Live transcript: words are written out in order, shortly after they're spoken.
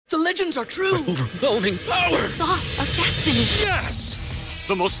The legends are true. Overwhelming power! Sauce of destiny. Yes!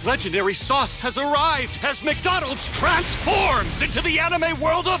 The most legendary sauce has arrived as McDonald's transforms into the anime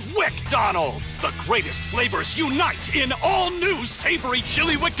world of WickDonald's. The greatest flavors unite in all new savory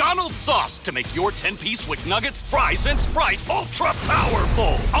chili McDonald's sauce to make your 10-piece Wick Nuggets, fries, and Sprite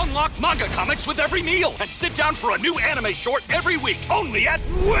ultra-powerful. Unlock manga comics with every meal and sit down for a new anime short every week only at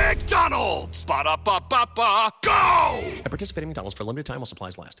WickDonald's. Ba-da-ba-ba-ba, go! At participating McDonald's for a limited time while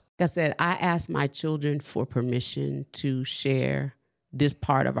supplies last. Like I said, I asked my children for permission to share this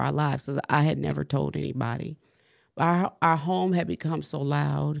part of our lives, so I had never told anybody. Our home had become so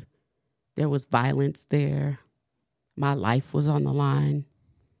loud. There was violence there. My life was on the line.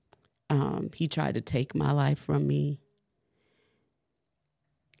 He tried to take my life from me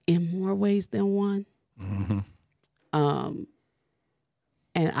in more ways than one. Mm-hmm.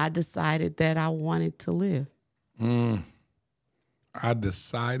 And I decided that I wanted to live. I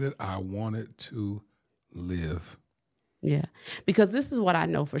decided I wanted to live. Yeah, because this is what I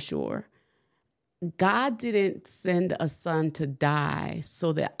know for sure. God didn't send a son to die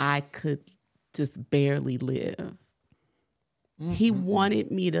so that I could just barely live. Mm-hmm. He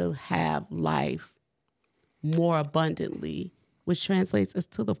wanted me to have life more abundantly, which translates as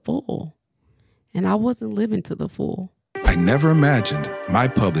to the full. And I wasn't living to the full. I never imagined my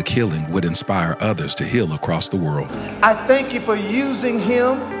public healing would inspire others to heal across the world. I thank you for using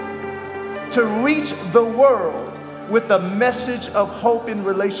him to reach the world with a message of hope in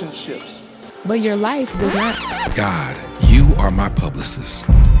relationships. But your life does not. God, you are my publicist.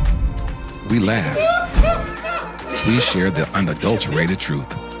 We laughed. We shared the unadulterated truth.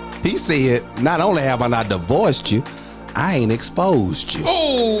 He said, not only have I not divorced you, I ain't exposed you.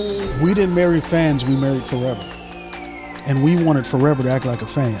 Oh! We didn't marry fans, we married forever. And we wanted forever to act like a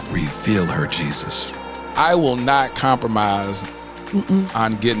fan. Reveal her, Jesus. I will not compromise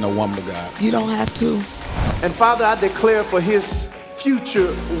on getting a woman of God. You don't have to. And Father, I declare for his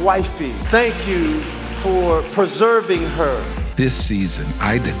future wifey, thank you for preserving her. This season,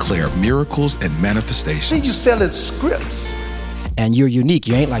 I declare miracles and manifestations. See, you selling scripts. And you're unique.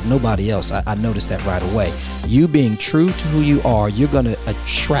 You ain't like nobody else. I noticed that right away. You being true to who you are, you're going to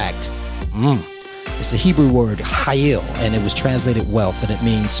attract. It's a Hebrew word, hayil, and it was translated wealth, and it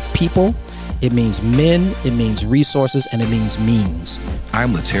means people. It means men, it means resources, and it means means.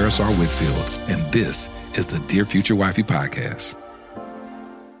 I'm Lateris R. Whitfield, and this is the Dear Future Wifey Podcast.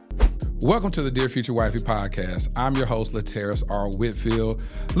 Welcome to the Dear Future Wifey Podcast. I'm your host, Lateris R. Whitfield.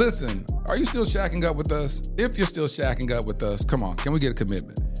 Listen, are you still shacking up with us? If you're still shacking up with us, come on, can we get a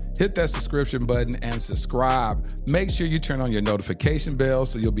commitment? Hit that subscription button and subscribe. Make sure you turn on your notification bell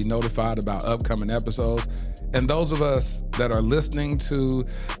so you'll be notified about upcoming episodes. And those of us that are listening to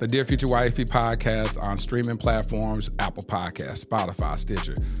the Dear Future Wifey Podcast on streaming platforms, Apple Podcasts, Spotify,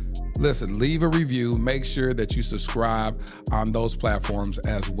 Stitcher, listen, leave a review. Make sure that you subscribe on those platforms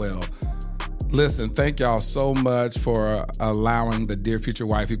as well. Listen, thank y'all so much for allowing the Dear Future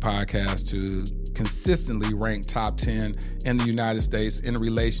Wifey Podcast to consistently rank top 10 in the United States in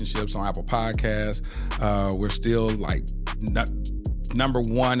relationships on Apple Podcasts. We're still like number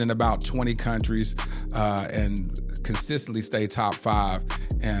one in about 20 countries and consistently stay top 5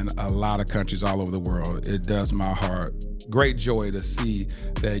 in a lot of countries all over the world. It does my heart great joy to see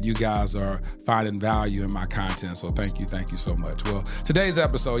that you guys are finding value in my content. So thank you so much. Well, today's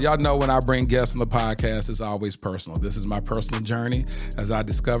episode, y'all know when I bring guests on the podcast, it's always personal. This is my personal journey as I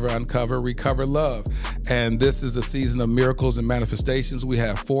discover, uncover, recover love. And this is a season of miracles and manifestations. We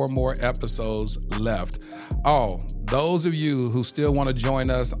have 4 more episodes left. Oh, those of you who still want to join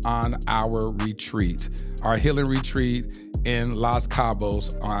us on our retreat, our healing retreat in Los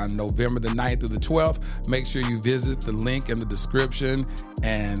Cabos on November the 9th through the 12th. Make sure you visit the link in the description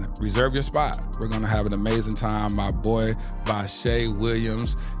and reserve your spot. We're going to have an amazing time. My boy, Vashay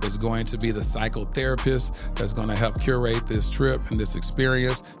Williams, is going to be the psychotherapist that's going to help curate this trip and this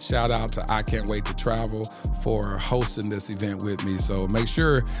experience. Shout out to I Can't Wait to Travel for hosting this event with me. So make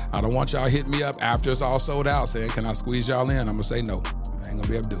sure, I don't want y'all hitting me up after it's all sold out saying, can I squeeze y'all in? I'm going to say no. I ain't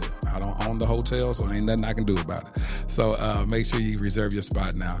gonna be able to do it. I don't own the hotel, so ain't nothing I can do about it. So make sure you reserve your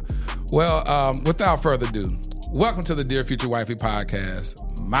spot now. Well, without further ado, welcome to the Dear Future Wifey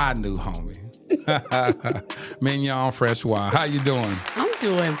Podcast, my new homie, Mignon, Francois. How you doing? I'm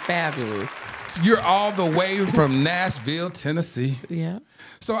doing fabulous. You're all the way from Nashville, Tennessee. Yeah.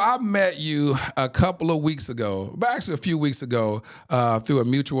 So I met you a couple of weeks ago, but actually a few weeks ago, through a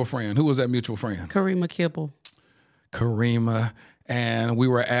mutual friend. Who was that mutual friend? Karima Kibble. Karima. And we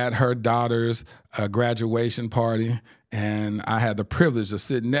were at her daughter's graduation party, and I had the privilege of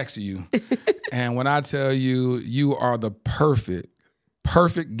sitting next to you. And when I tell you, you are the perfect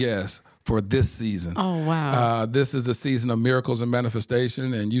perfect guest for this season. Oh, wow. This is a season of miracles and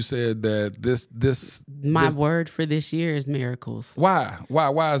manifestation, and you said that this word for this year is miracles. Why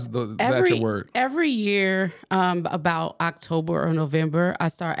is that your word? Every year, about October or November, I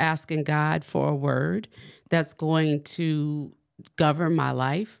start asking God for a word that's going to govern my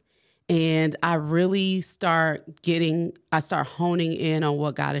life. And I really start honing in on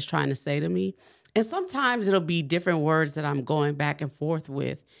what God is trying to say to me. And sometimes it'll be different words that I'm going back and forth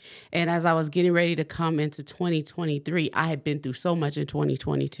with. And as I was getting ready to come into 2023, I had been through so much in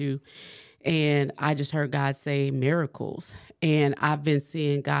 2022. And I just heard God say miracles. And I've been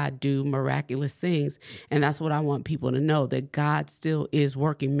seeing God do miraculous things. And that's what I want people to know, that God still is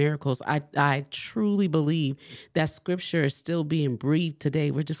working miracles. I truly believe that scripture is still being breathed today.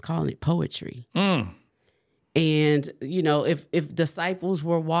 We're just calling it poetry. And, you know, if disciples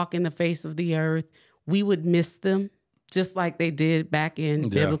were walking the face of the earth, we would miss them just like they did back in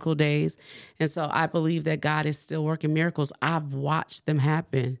biblical days. And so I believe that God is still working miracles. I've watched them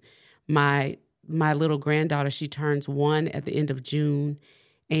happen. My little granddaughter, she turns 1 at the end of June,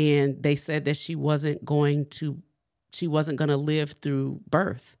 and they said that she wasn't going to live through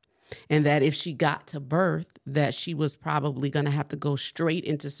birth. And that if she got to birth, that she was probably going to have to go straight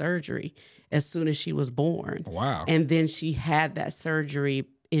into surgery as soon as she was born. Wow. And then she had that surgery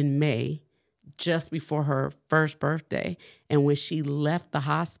in May, just before her first birthday. And when she left the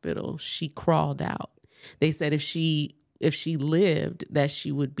hospital, she crawled out. They said if she lived, that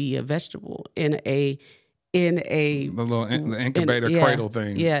she would be a vegetable in the little incubator cradle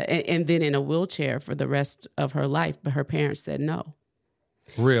thing. Yeah, and then in a wheelchair for the rest of her life. But her parents said no.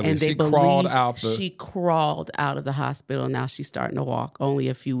 Really? And She crawled out of the hospital. Now she's starting to walk only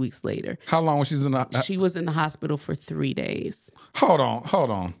a few weeks later. How long was she in the She was in the hospital for 3 days. Hold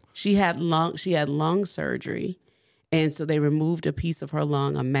on. She had lung surgery. And so they removed a piece of her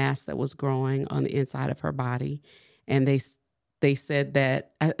lung, a mass that was growing on the inside of her body. And they said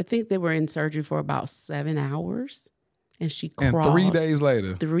that, I think they were in surgery for about 7 hours. And she crawled. And 3 days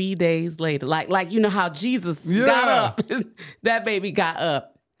later. 3 days later. Like you know how Jesus got up. That baby got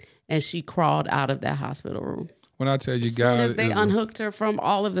up. And she crawled out of that hospital room. When I tell you, as soon as they unhooked her from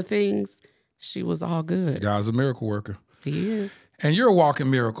all of the things, she was all good. God's a miracle worker. He is. And you're a walking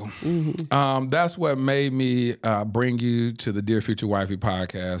miracle. Mm-hmm. That's what made me bring you to the Dear Future Wifey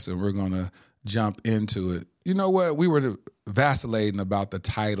podcast, and we're going to jump into it. You know what? We were vacillating about the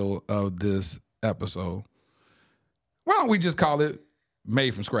title of this episode. Why don't we just call it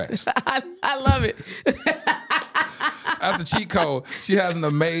Made from Scratch? I love it. That's a cheat code. She has an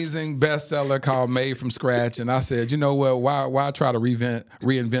amazing bestseller called Made from Scratch. And I said, you know what? Why try to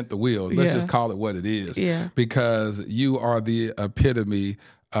reinvent the wheel? Let's just call it what it is. Yeah. Because you are the epitome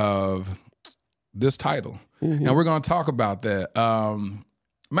of this title. Mm-hmm. And we're going to talk about that.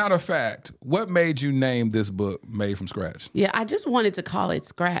 Matter of fact, what made you name this book Made from Scratch? Yeah, I just wanted to call it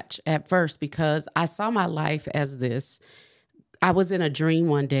Scratch at first because I saw my life as this. I was in a dream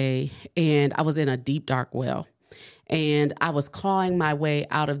one day and I was in a deep, dark well. And I was clawing my way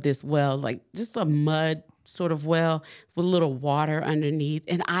out of this well, like just a mud sort of well with a little water underneath.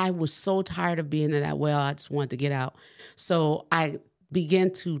 And I was so tired of being in that well, I just wanted to get out. So I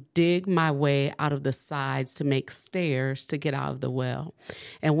began to dig my way out of the sides to make stairs to get out of the well.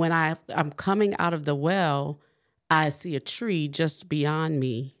 And when I'm coming out of the well, I see a tree just beyond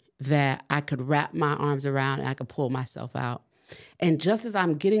me that I could wrap my arms around and I could pull myself out. And just as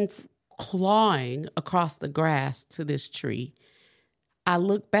I'm clawing across the grass to this tree, I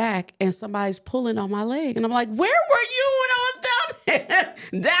look back and somebody's pulling on my leg. And I'm like, where were you when I was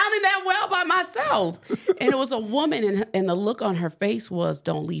down in that well by myself? And it was a woman, and the look on her face was,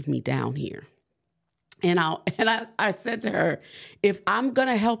 don't leave me down here. And I said to her, if I'm going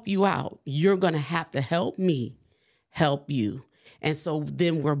to help you out, you're going to have to help me help you. And so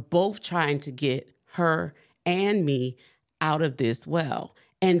then we're both trying to get her and me out of this well.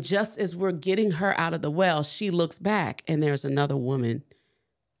 And just as we're getting her out of the well, she looks back and there's another woman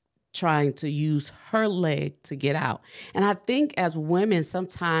trying to use her leg to get out. And I think as women,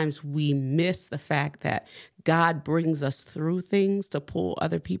 sometimes we miss the fact that God brings us through things to pull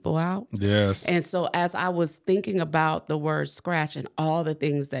other people out. Yes. And so as I was thinking about the word scratch and all the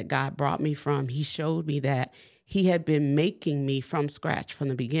things that God brought me from, he showed me that he had been making me from scratch from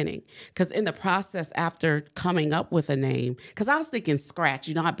the beginning. Because in the process, after coming up with a name, because I was thinking scratch,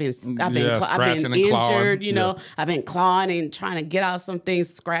 I've been injured, I've been clawing and trying to get out some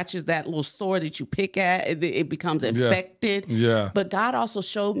things. Scratch is that little sore that you pick at, it becomes infected. Yeah. But God also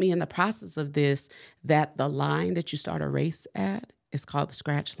showed me in the process of this that the line that you start a race at is called the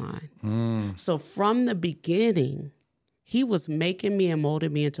scratch line. So from the beginning, He was making me and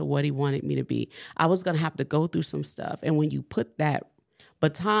molding me into what he wanted me to be. I was going to have to go through some stuff. And when you put that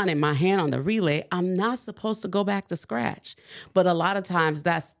baton in my hand on the relay, I'm not supposed to go back to scratch. But a lot of times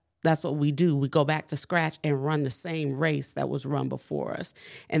that's what we do. We go back to scratch and run the same race that was run before us.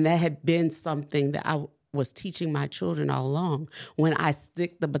 And that had been something that I was teaching my children all along. When I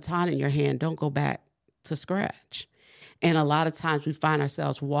stick the baton in your hand, don't go back to scratch. And a lot of times we find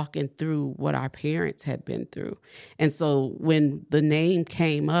ourselves walking through what our parents had been through. And so when the name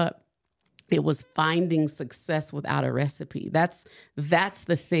came up, it was finding success without a recipe. That's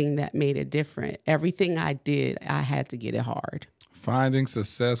the thing that made it different. Everything I did, I had to get it hard. Finding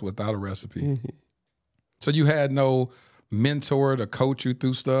success without a recipe. Mm-hmm. So you had no mentor to coach you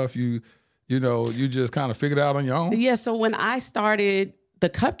through stuff. You just kind of figured it out on your own? Yeah, so when I started the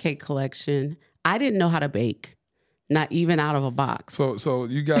cupcake collection, I didn't know how to bake. Not even out of a box. So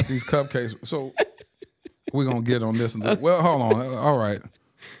you got these cupcakes. So we're going to get on this. Well, hold on. All right.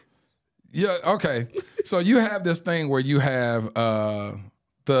 Yeah, okay. So you have this thing where you have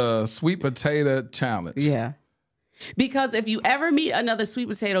the sweet potato challenge. Yeah. Because if you ever meet another sweet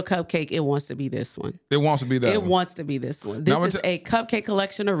potato cupcake, it wants to be this one. It wants to be that It one. wants to be this one. This is a Cupcake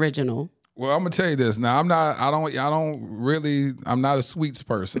Collection original. Well, I'm gonna tell you this. Now, I'm not a sweets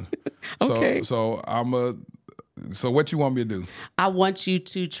person. Okay. So what you want me to do? I want you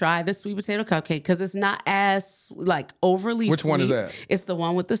to try the sweet potato cupcake because it's not as overly Which sweet. one is that? It's the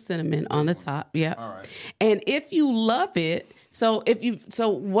one with the cinnamon on the top. Yeah. All right. And if you love it, so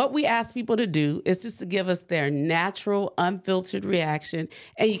what we ask people to do is just to give us their natural, unfiltered reaction.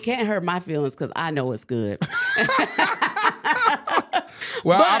 And you can't hurt my feelings because I know it's good.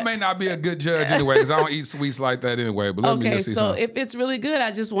 Well, I may not be a good judge anyway because I don't eat sweets like that anyway. But let me just see something. So if it's really good,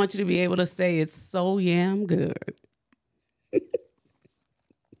 I just want you to be able to say it's so yam good.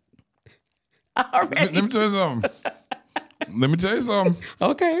 All right. Let me tell you something.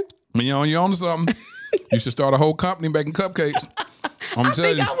 Okay. Mignon, you on to something. You should start a whole company making cupcakes. I'm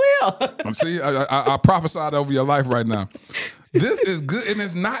telling you. I will. See, I prophesied over your life right now. This is good, and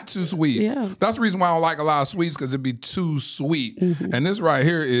it's not too sweet. Yeah. That's the reason why I don't like a lot of sweets, because it'd be too sweet. Mm-hmm. And this right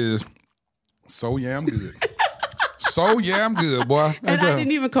here is so yam good. So yam good, boy. And I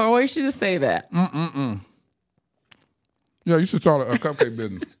didn't even coerce you to say that. Yeah, you should start a cupcake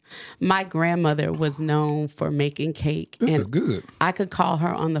business. My grandmother was known for making cake. This is good. I could call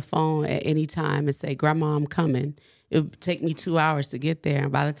her on the phone at any time and say, Grandma, I'm coming. It would take me 2 hours to get there.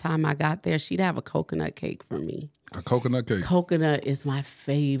 And by the time I got there, she'd have a coconut cake for me. A coconut cake. Coconut is my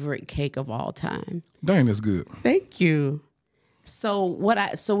favorite cake of all time. Dang, that's good. Thank you. So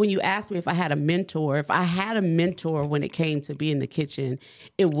when you asked me if I had a mentor when it came to being in the kitchen,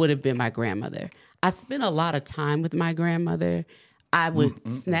 it would have been my grandmother. I spent a lot of time with my grandmother. I would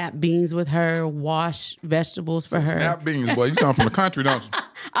snap beans with her, wash vegetables for her. Snap beans, boy. You come from the country, don't you?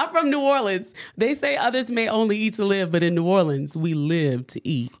 I'm from New Orleans. They say others may only eat to live, but in New Orleans, we live to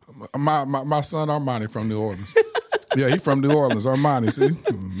eat. My son Armani from New Orleans. Yeah, he from New Orleans, Armani. See,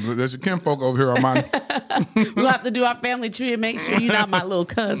 there's your kinfolk over here, Armani. We'll have to do our family tree and make sure you're not my little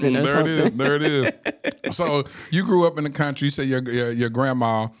cousin or something. There it is. So you grew up in the country. You say your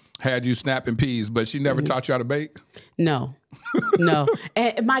grandma had you snapping peas, but she never taught you how to bake? No.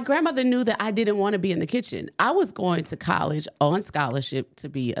 And my grandmother knew that I didn't want to be in the kitchen. I was going to college on scholarship to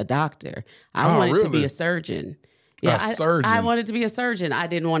be a doctor. I wanted to be a surgeon. Yeah, surgeon. I wanted to be a surgeon. I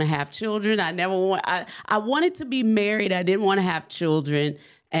didn't want to have children. I wanted to be married. I didn't want to have children.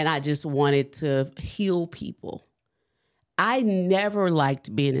 And I just wanted to heal people. I never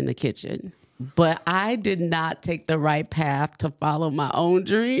liked being in the kitchen, but I did not take the right path to follow my own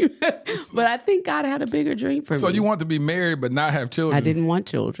dream. But I think God had a bigger dream for me. So you want to be married but not have children? I didn't want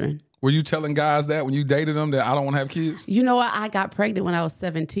children. Were you telling guys that when you dated them that I don't want to have kids? You know what? I got pregnant when I was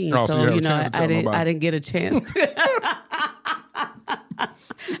 17. Oh, so you know, I didn't get a chance.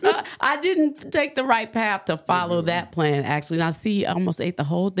 I didn't take the right path to follow that plan, actually. Now, see, I almost ate the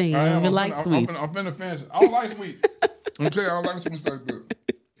whole thing. I don't even like sweets. I'm finna finish. I don't like sweets. I'm telling you, I don't like sweets like that.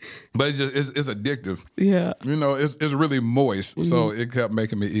 But it's addictive. Yeah. You know, it's really moist. So it kept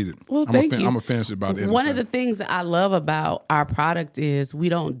making me eat it. Well, thank you. I'm going to finish it by the end. One of the things that I love about our product is we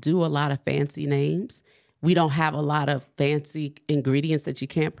don't do a lot of fancy names. We don't have a lot of fancy ingredients that you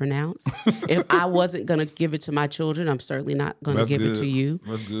can't pronounce. If I wasn't going to give it to my children, I'm certainly not going to give it to you.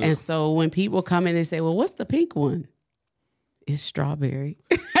 That's good. And so when people come in, they say, well, what's the pink one? It's strawberry.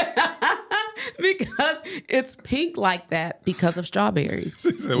 Because it's pink like that because of strawberries.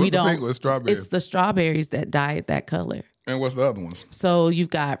 She said, what's the pink with strawberries? It's the strawberries that dye it that color. And what's the other ones? So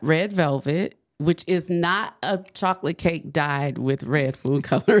you've got red velvet, which is not a chocolate cake dyed with red food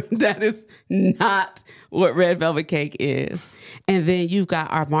coloring. That is not what red velvet cake is. And then you've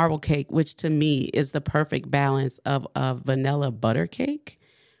got our marble cake, which to me is the perfect balance of a vanilla butter cake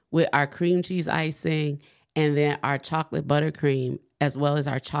with our cream cheese icing and then our chocolate buttercream as well as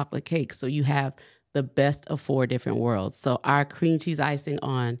our chocolate cake. So you have the best of 4 different worlds. So our cream cheese icing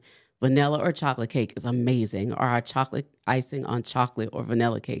on vanilla or chocolate cake is amazing, or our chocolate icing on chocolate or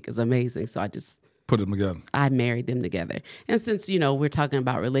vanilla cake is amazing. So I just put them together. I married them together. And since, we're talking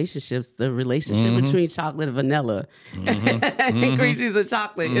about relationships, the relationship between chocolate and vanilla and cream cheese and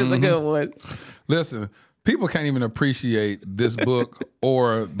chocolate is a good one. Listen, people can't even appreciate this book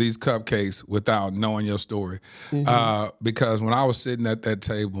or these cupcakes without knowing your story. Because when I was sitting at that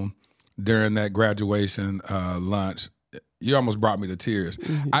table during that graduation lunch, you almost brought me to tears.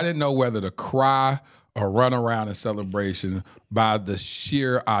 I didn't know whether to cry or run around in celebration by the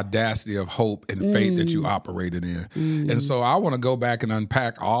sheer audacity of hope and faith that you operated in. And so I want to go back and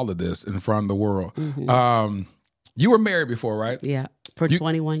unpack all of this in front of the world. You were married before, right? Yeah, for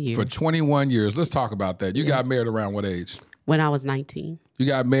 21 years. For 21 years. Let's talk about that. You got married around what age? When I was 19. You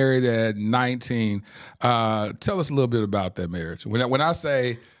got married at 19. Tell us a little bit about that marriage. When I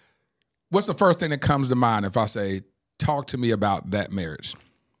say, what's the first thing that comes to mind if I say, talk to me about that marriage?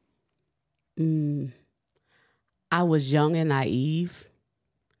 I was young and naive.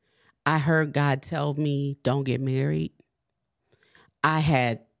 I heard God tell me, don't get married.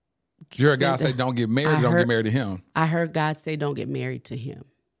 You heard God say, don't get married, don't get married to him? I heard God say, don't get married to him.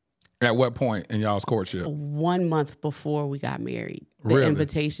 At what point in y'all's courtship? 1 month before we got married. The Really?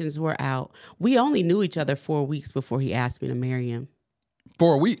 invitations were out. We only knew each other 4 weeks before he asked me to marry him.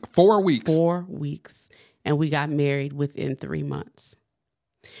 4 weeks? 4 weeks? 4 weeks. And we got married within 3 months.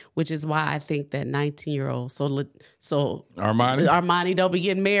 Which is why I think that 19-year-old, so Armani don't be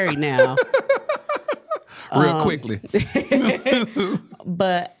getting married now. Real quickly.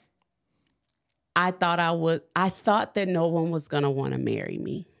 But I thought that no one was going to want to marry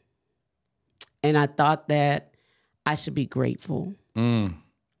me. And I thought that I should be grateful. Because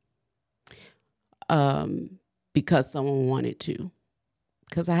someone wanted to.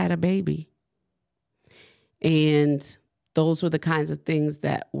 Because I had a baby. And those were the kinds of things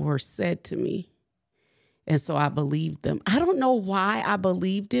that were said to me. And so I believed them. I don't know why I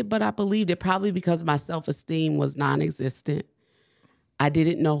believed it, but I believed it probably because my self-esteem was non-existent. I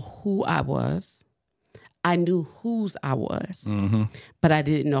didn't know who I was. I knew whose I was, but I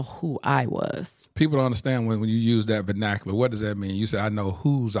didn't know who I was. People don't understand when you use that vernacular. What does that mean? You say, I know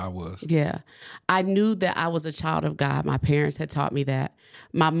whose I was. Yeah. I knew that I was a child of God. My parents had taught me that.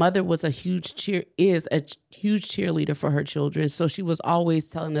 My mother was a huge cheerleader for her children. So she was always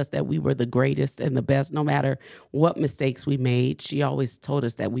telling us that we were the greatest and the best. No matter what mistakes we made, she always told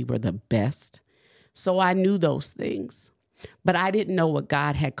us that we were the best. So I knew those things. But I didn't know what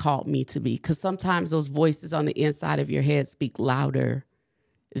God had called me to be, because sometimes those voices on the inside of your head speak louder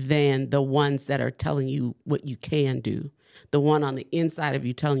than the ones that are telling you what you can do. The one on the inside of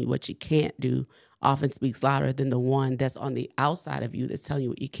you telling you what you can't do often speaks louder than the one that's on the outside of you that's telling you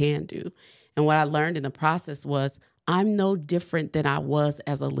what you can do. And what I learned in the process was I'm no different than I was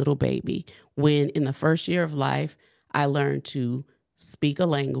as a little baby when in the first year of life, I learned to speak a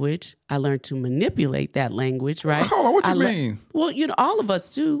language. I learned to manipulate that language, right? Hold on, what you mean? Well, all of us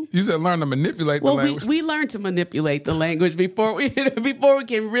do. You said learn to manipulate the language. We learn to manipulate the language before we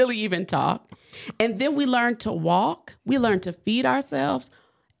can really even talk. And then we learn to walk. We learn to feed ourselves.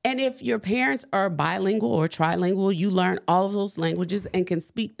 And if your parents are bilingual or trilingual, you learn all of those languages and can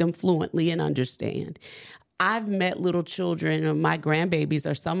speak them fluently and understand. I've met little children, and my grandbabies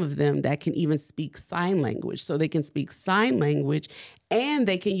are some of them that can even speak sign language. So they can speak sign language and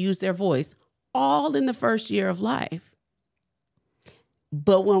they can use their voice all in the first year of life.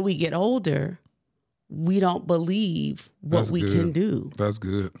 But when we get older, we don't believe what we can do. That's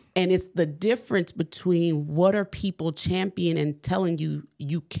good. And it's the difference between what are people championing and telling you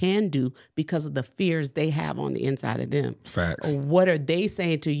you can do because of the fears they have on the inside of them. Facts. Or what are they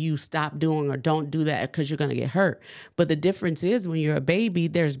saying to you, stop doing or don't do that because you're going to get hurt. But the difference is when you're a baby,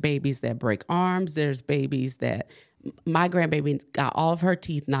 there's babies that break arms. There's babies that, my grandbaby got all of her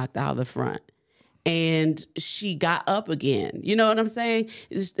teeth knocked out of the front. And she got up again. You know what I'm saying?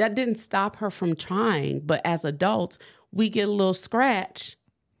 That didn't stop her from trying. But as adults, we get a little scratch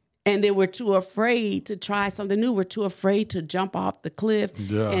and then we're too afraid to try something new. We're too afraid to jump off the cliff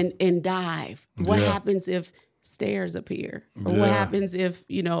and dive. What happens if stairs appear? Or what happens if,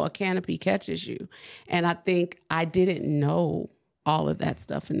 a canopy catches you? And I think I didn't know all of that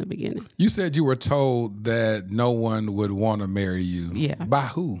stuff in the beginning. You said you were told that no one would want to marry you. Yeah. By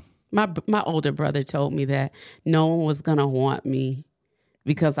who? My older brother told me that no one was going to want me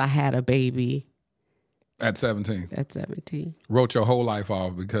because I had a baby. At 17. At 17. Wrote your whole life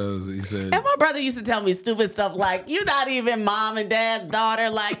off because he said. And my brother used to tell me stupid stuff like, you're not even mom and dad's daughter.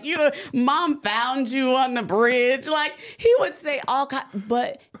 Like, mom found you on the bridge. Like, he would say all kinds.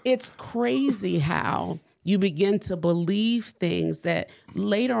 But it's crazy how you begin to believe things that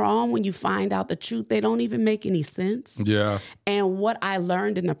later on when you find out the truth, they don't even make any sense. Yeah. And what I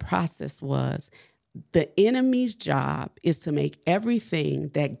learned in the process was the enemy's job is to make everything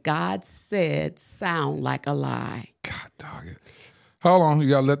that God said sound like a lie. God dog it. Hold on, you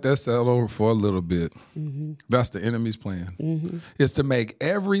gotta let that settle over for a little bit. Mm-hmm. That's the enemy's plan. Mm-hmm. It's to make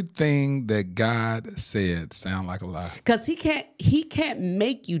everything that God said sound like a lie. Because he can't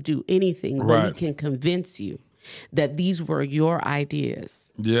make you do anything, but he can convince you that these were your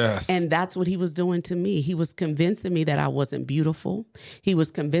ideas. Yes. And that's what he was doing to me. He was convincing me that I wasn't beautiful. He was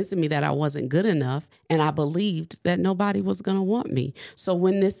convincing me that I wasn't good enough. And I believed that nobody was going to want me. So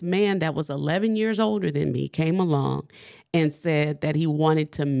when this man that was 11 years older than me came along and said that he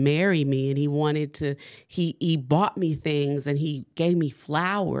wanted to marry me and he bought me things and he gave me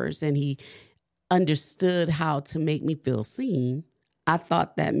flowers and he understood how to make me feel seen, I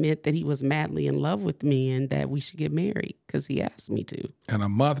thought that meant that he was madly in love with me and that we should get married because he asked me to. And a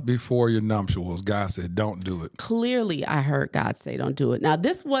month before your nuptials, God said, don't do it. Clearly, I heard God say, don't do it. Now,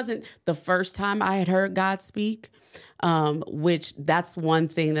 this wasn't the first time I had heard God speak, which that's one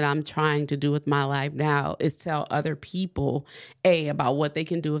thing that I'm trying to do with my life now is tell other people, about what they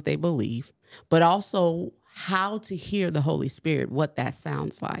can do if they believe, but also how to hear the Holy Spirit, what that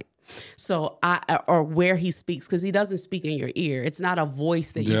sounds like. So or where he speaks, because he doesn't speak in your ear. It's not a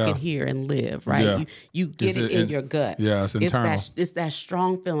voice that you can hear and live, right? Yeah. You get it in your gut. Yeah, it's internal. It's that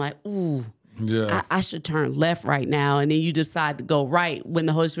strong feeling like, ooh, yeah, I should turn left right now. And then you decide to go right when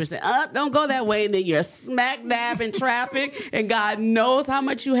the Holy Spirit says, don't go that way. And then you're smack dab in traffic and God knows how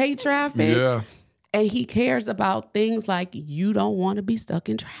much you hate traffic. Yeah. And he cares about things like you don't want to be stuck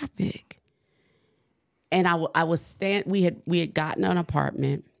in traffic. And we had gotten an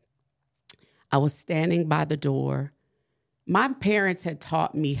apartment. I was standing by the door. My parents had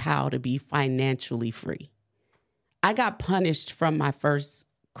taught me how to be financially free. I got punished from my first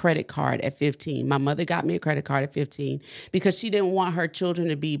credit card at 15. My mother got me a credit card at 15 because she didn't want her children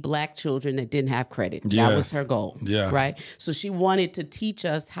to be black children that didn't have credit. Yes. That was her goal, yeah. Right? So she wanted to teach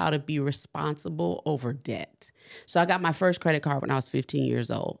us how to be responsible over debt. So I got my first credit card when I was 15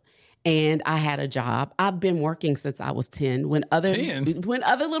 years old. And I had a job. I've been working since I was 10. When other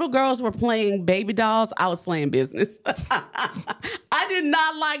little girls were playing baby dolls, I was playing business. I did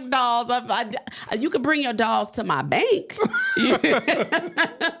not like dolls. You could bring your dolls to my bank.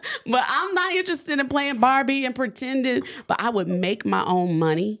 But I'm not interested in playing Barbie and pretending. But I would make my own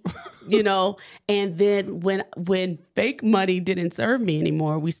money, And then when fake money didn't serve me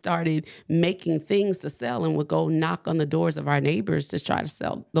anymore, we started making things to sell and would go knock on the doors of our neighbors to try to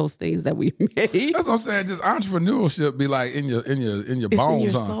sell those things that we made. That's what I'm saying. Just entrepreneurship be like in your bones, in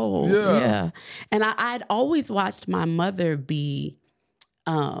your soul. Yeah. And I'd always watched my mother be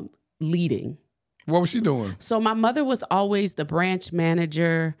leading. What was she doing? So my mother was always the branch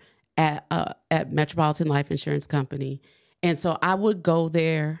manager at Metropolitan Life Insurance Company, and so I would go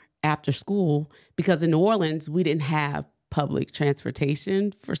there after school because in New Orleans we didn't have public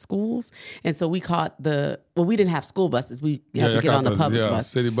transportation for schools. And so we we didn't have school buses. We had to get on the public bus.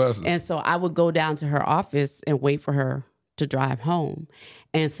 City buses. And so I would go down to her office and wait for her to drive home.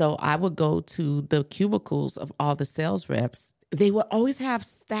 And so I would go to the cubicles of all the sales reps. They would always have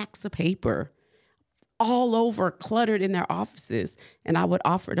stacks of paper all over, cluttered in their offices. And I would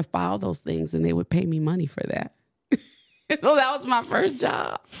offer to file those things and they would pay me money for that. So that was my first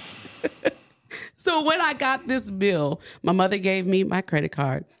job. So when I got this bill, my mother gave me my credit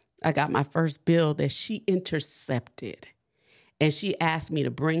card. I got my first bill that she intercepted. And she asked me to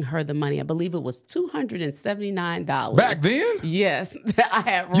bring her the money. I believe it was $279. Back then? Yes. I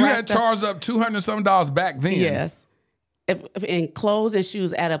had You had charged up $200 back then? Yes. In clothes and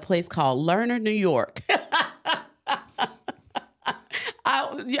shoes at a place called Lerner, New York.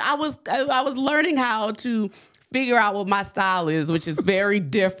 I was learning how to figure out what my style is, which is very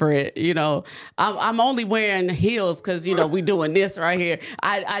different. I'm only wearing heels because, we doing this right here.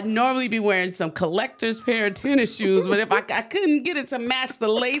 I'd normally be wearing some collector's pair of tennis shoes, but if I couldn't get it to match the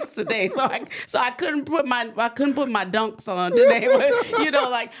lace today, so I couldn't put my dunks on today.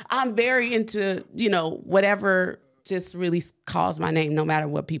 But, I'm very into, whatever just really calls my name, no matter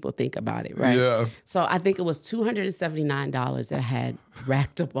what people think about it, right? Yeah. So I think it was $279 that I had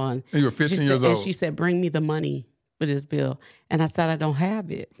racked up on. And you were 15 years old. And she said, bring me the money for this bill. And I said, I don't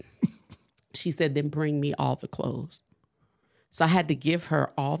have it. She said, then bring me all the clothes. So I had to give her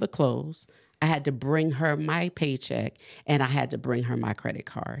all the clothes. I had to bring her my paycheck, and I had to bring her my credit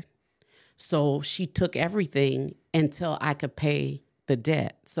card. So she took everything until I could pay the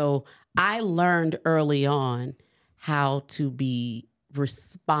debt. So I learned early on how to be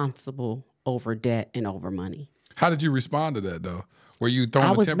responsible over debt and over money. How did you respond to that, though? Were you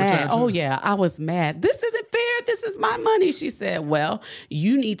throwing a temper mad. tantrum? Oh, yeah, I was mad. This isn't fair. This is my money. She said, well,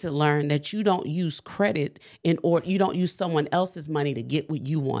 you need to learn that you don't use credit you don't use someone else's money to get what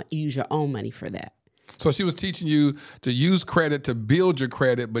you want. You use your own money for that. So she was teaching you to use credit to build your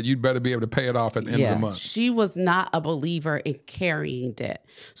credit, but you'd better be able to pay it off at the end of the month. She was not a believer in carrying debt.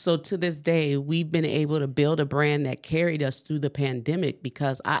 So to this day, we've been able to build a brand that carried us through the pandemic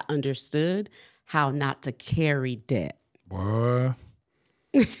because I understood how not to carry debt. Boy,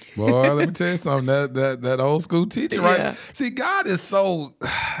 let me tell you something. That old school teacher, right? Yeah. See, God is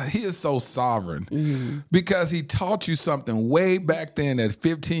he is so sovereign because he taught you something way back then at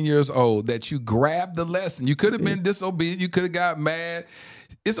 15 years old that you grabbed the lesson. You could have been disobedient. You could have got mad.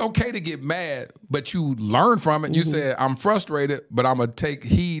 It's okay to get mad, but you learn from it. You said, I'm frustrated, but I'm going to take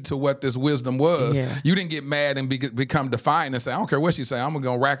heed to what this wisdom was. Yeah. You didn't get mad and become defiant and say, I don't care what she say. I'm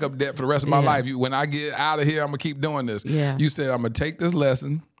going to rack up debt for the rest of my life. When I get out of here, I'm going to keep doing this. Yeah. You said, I'm going to take this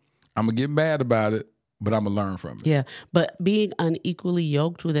lesson. I'm going to get mad about it, but I'm going to learn from it. Yeah, but being unequally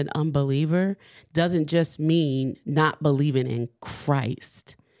yoked with an unbeliever doesn't just mean not believing in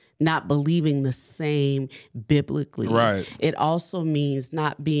Christ. Not believing the same biblically. Right. It also means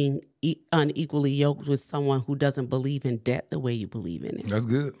not being unequally yoked with someone who doesn't believe in debt the way you believe in it. That's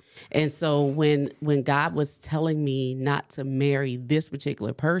good. And so when God was telling me not to marry this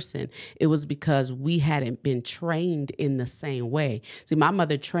particular person, it was because we hadn't been trained in the same way. See, my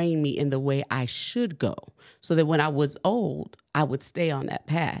mother trained me in the way I should go so that when I was old, I would stay on that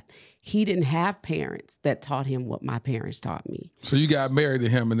path. He didn't have parents that taught him what my parents taught me. So you got married to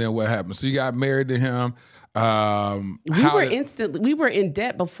him, and then what happened? So you got married to him. We were in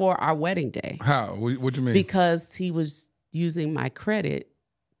debt before our wedding day. How? What do you mean? Because he was using my credit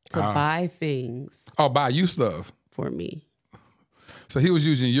to buy things. Oh, buy you stuff for me. So he was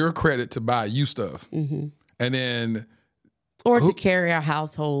using your credit to buy you stuff, and then. Or to carry our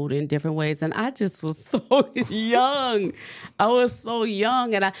household in different ways. And I just was so young. I was so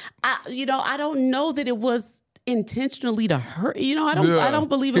young. And I don't know that it was intentionally to hurt. I don't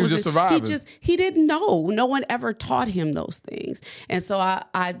believe it was just surviving. He didn't know. No one ever taught him those things. And so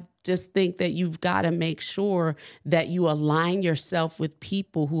I just think that you've got to make sure that you align yourself with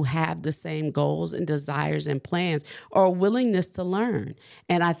people who have the same goals and desires and plans or a willingness to learn.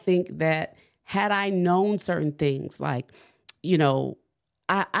 And I think that had I known certain things like,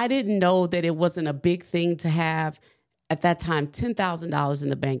 I didn't know that it wasn't a big thing to have. At that time, $10,000 in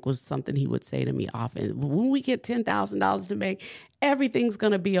the bank was something he would say to me often. When we get $10,000 in the bank, everything's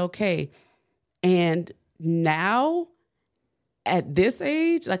going to be okay. And now, at this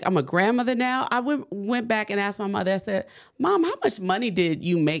age, like I'm a grandmother now, I went back and asked my mother, I said, Mom, how much money did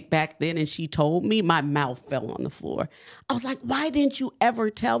you make back then? And she told me. My mouth fell on the floor. I was like, why didn't you ever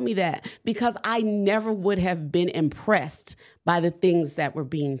tell me that? Because I never would have been impressed by the things that were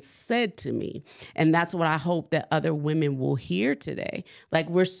being said to me. And that's what I hope that other women will hear today. Like,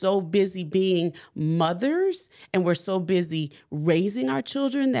 we're so busy being mothers and we're so busy raising our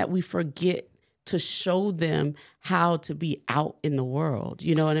children that we forget to show them how to be out in the world.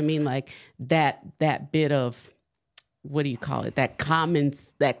 You know what I mean? Like that bit of, what do you call it? That common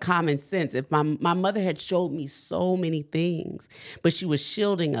sense. If my mother had showed me so many things, but she was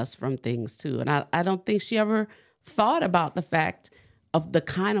shielding us from things too. And I don't think she ever thought about the fact of the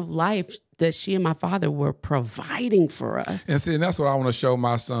kind of life that she and my father were providing for us. And see, and that's what I want to show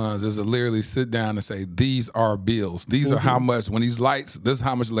my sons is to literally sit down and say, these are bills. These are how much, when these lights, this is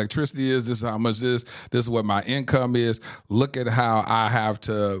how much electricity is, this is how much this is what my income is. Look at how I have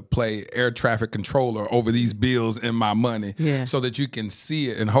to play air traffic controller over these bills in my money so that you can see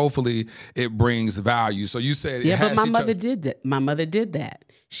it and hopefully it brings value. So you said, but my mother did that. My mother did that.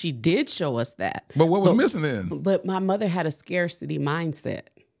 She did show us that. But what was missing then? But my mother had a scarcity mindset.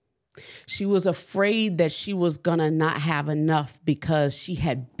 She was afraid that she was gonna not have enough because she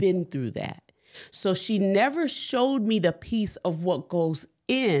had been through that. So she never showed me the piece of what goes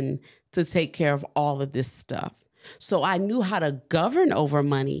in to take care of all of this stuff. So I knew how to govern over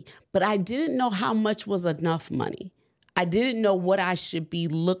money, but I didn't know how much was enough money. I didn't know what I should be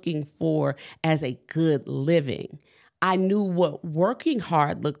looking for as a good living. I knew what working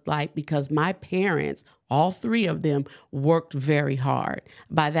hard looked like because my parents, all three of them, worked very hard.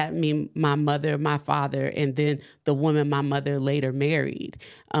 By that I mean my mother, my father, and then the woman my mother later married,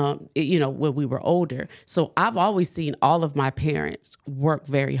 when we were older. So I've always seen all of my parents work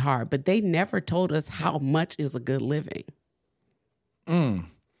very hard, but they never told us how much is a good living.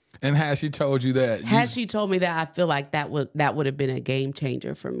 And had she told you that? Had she told me that, I feel like that would have been a game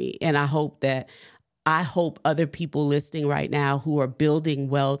changer for me. And I hope other people listening right now who are building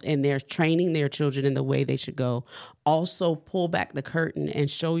wealth and they're training their children in the way they should go, also pull back the curtain and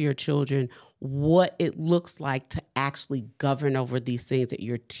show your children what it looks like to actually govern over these things that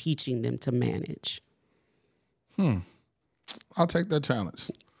you're teaching them to manage. I'll take that challenge.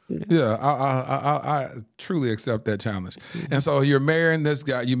 Yeah, I truly accept that challenge. And so you're marrying this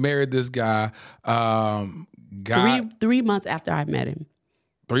guy. You married this guy. 3 months after I met him.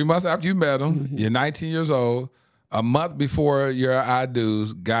 3 months after you met him, you're 19 years old. A month before your I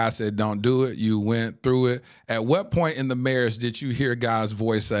do's, God said, don't do it. You went through it. At what point in the marriage did you hear God's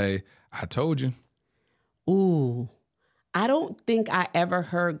voice say, I told you? Ooh, I don't think I ever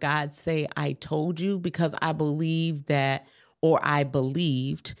heard God say, I told you, because I believed that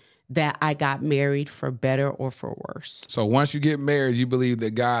I got married for better or for worse. So once you get married, you believe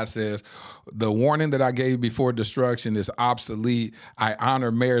that God says, the warning that I gave before destruction is obsolete. I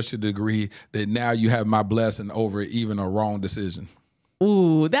honor marriage to the degree that now you have my blessing over even a wrong decision.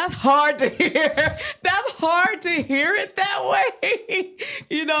 Ooh, that's hard to hear. That's hard to hear it that way.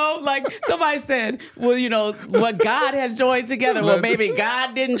 Like somebody said, well, what God has joined together. Well, maybe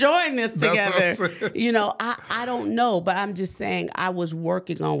God didn't join this together. I don't know, but I'm just saying I was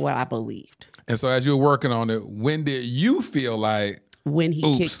working on what I believed. And so as you were working on it, when did you feel like... When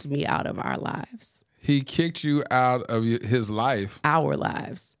he kicked me out of our lives. He kicked you out of his life? Our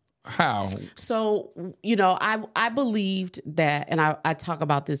lives. How? So, I believed that, and I talk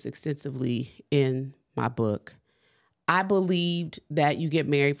about this extensively in my book. I believed that you get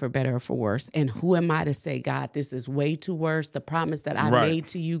married for better or for worse. And who am I to say, God, this is way too worse? The promise that I made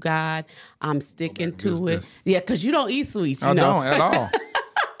to you, God, I'm sticking to it. Yeah, because you don't eat sweets. I don't at all.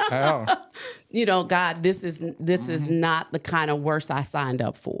 God, this is not the kind of worse I signed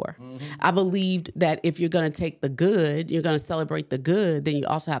up for. I believed that if you're going to take the good, you're going to celebrate the good, then you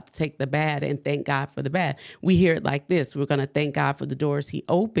also have to take the bad and thank God for the bad. We hear it like this. We're going to thank God for the doors he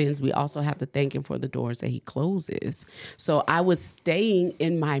opens. We also have to thank him for the doors that he closes. So I was staying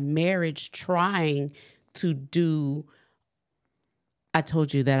in my marriage trying to do... I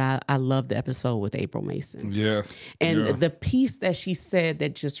told you that I love the episode with April Mason. Yes. And the piece that she said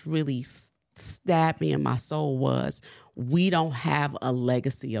that just really stabbed me in my soul was, we don't have a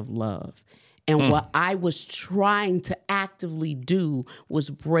legacy of love. And what I was trying to actively do was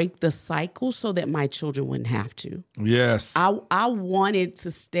break the cycle so that my children wouldn't have to. Yes. I wanted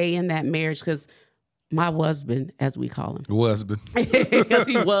to stay in that marriage because my husband, as we call him. Husband. Because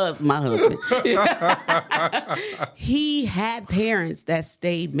he was my husband. He had parents that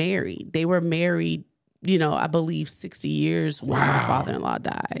stayed married. They were married, I believe 60 years when my father-in-law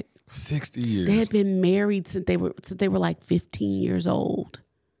died. 60 years. They had been married since they were like 15 years old.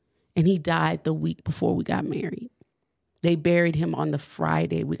 And he died the week before we got married. They buried him on the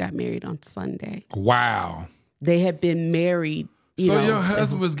Friday. We got married on Sunday. Wow. They had been married. Your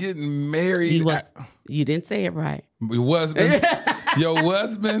husband was getting married. He was. You didn't say it right. Your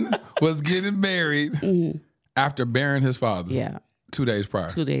husband was getting married after burying his father. Yeah. 2 days prior.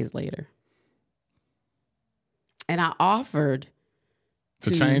 2 days later. And I offered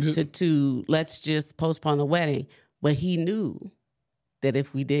to change it? To let's just postpone the wedding. But he knew that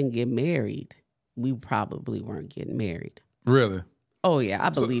if we didn't get married, we probably weren't getting married. Really? Oh, yeah, I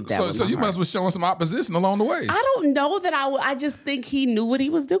believe that. So you must have shown some opposition along the way. I don't know that I just think he knew what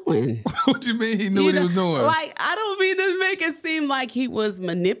he was doing. What you mean he knew what he was doing? Like, I don't mean to make it seem like he was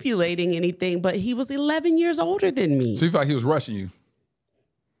manipulating anything, but he was 11 years older than me. So you felt like he was rushing you?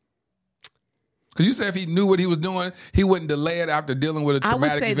 Because you said if he knew what he was doing, he wouldn't delay it after dealing with a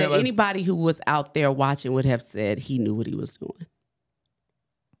traumatic event. I would say that anybody who was out there watching would have said he knew what he was doing.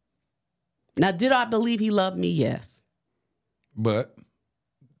 Now, did I believe he loved me? Yes. But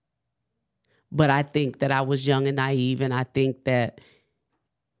I think that I was young and naive, and I think that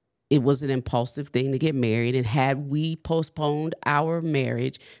it was an impulsive thing to get married. And had we postponed our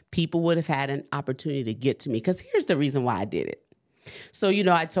marriage, people would have had an opportunity to get to me. Because here's the reason why I did it. So,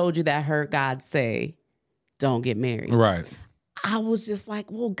 I told you that I heard God say, don't get married. Right. I was just like,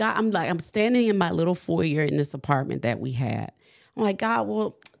 well, God, I'm standing in my little foyer in this apartment that we had. I'm like, God,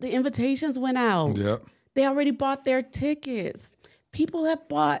 well, the invitations went out. Yep. They already bought their tickets. People have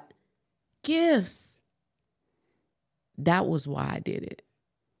bought gifts. that was why I did it.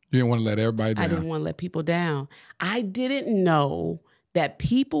 You didn't want to let everybody down. I didn't want to let people down. I didn't know that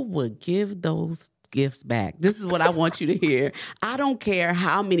people would give those gifts back. This is what I want you to hear. I don't care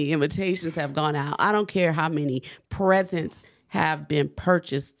how many invitations have gone out. I don't care how many presents have been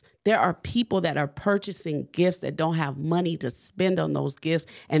purchased. There are people that are purchasing gifts that don't have money to spend on those gifts,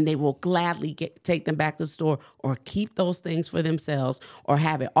 and they will gladly take them back to the store or keep those things for themselves or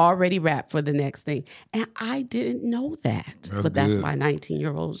have it already wrapped for the next thing. And I didn't know that. That's why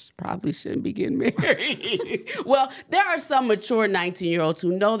 19-year-olds probably shouldn't be getting married. Well, there are some mature 19-year-olds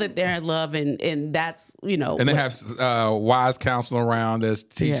who know that they're in love, and that's, you know. And they have wise counsel around that's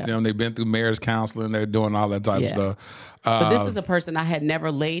teaching them. They've been through marriage counseling. They're doing all that type of stuff. But this is a person I had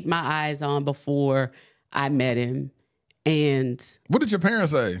never laid my eyes on before I met him. And what did your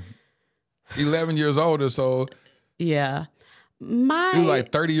parents say? 11 years older, so yeah. He was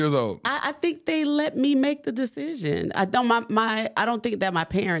like 30 years old. I think they let me make the decision. I don't think that my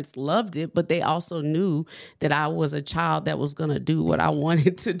parents loved it, but they also knew that I was a child that was going to do what I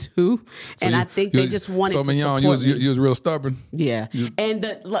wanted to do, and I think they just wanted to Mignon, support me. you was real stubborn. Yeah, and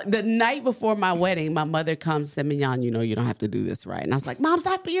the night before my wedding, my mother comes and said, Mignon, you know you don't have to do this, right? And I was like, Mom,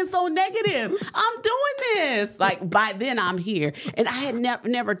 stop being so negative. I'm doing this. Like by then I'm here, and I had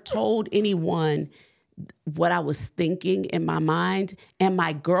never told anyone what I was thinking in my mind, and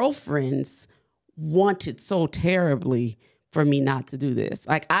my girlfriends wanted so terribly for me not to do this.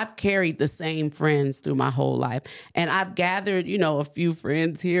 Like I've carried the same friends through my whole life, and I've gathered, you know, a few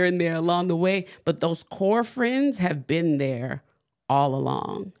friends here and there along the way, but those core friends have been there all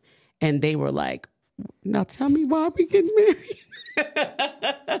along. And they were like, now tell me why we getting married.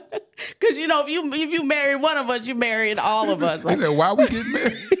 Because, you know, if you marry one of us, you married all of us. Like, I said, why are we getting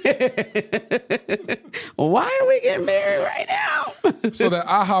married? Why are we getting married right now? So that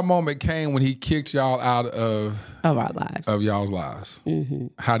aha moment came when he kicked y'all out of our lives. Of y'all's lives. Mm-hmm.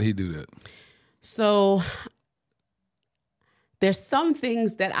 How did he do that? So there's some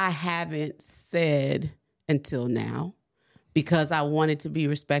things that I haven't said until now because I wanted to be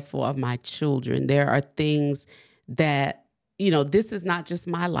respectful of my children. There are things that, you know, this is not just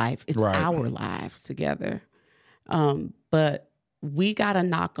my life. It's our lives together. But we got a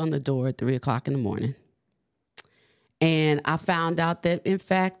knock on the door at 3:00 in the morning. And I found out that, in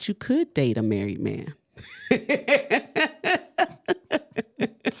fact, you could date a married man. He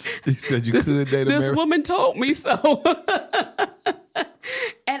said you could date a married man? This woman told me so.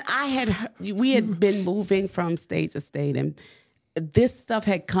 And we had been moving from state to state, and this stuff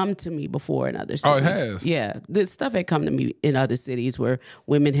had come to me before in other cities. Oh, it has? Yeah. This stuff had come to me in other cities where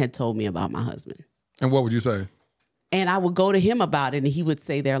women had told me about my husband. And what would you say? And I would go to him about it, and he would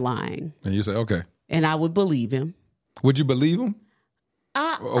say they're lying. And you say, okay. And I would believe him. Would you believe him?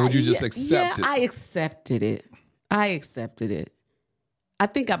 Or would you just accept it? I accepted it. I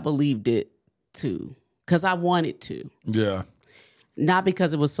think I believed it, too, because I wanted to. Yeah. Not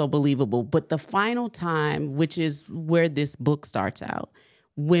because it was so believable, but the final time, which is where this book starts out,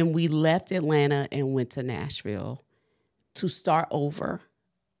 when we left Atlanta and went to Nashville to start over,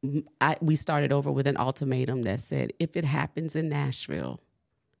 we started over with an ultimatum that said, if it happens in Nashville,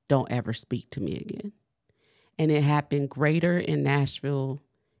 don't ever speak to me again. And it happened greater in Nashville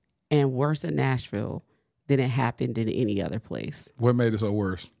and worse in Nashville than it happened in any other place. What made it so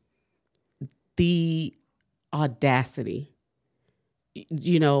worse? The audacity.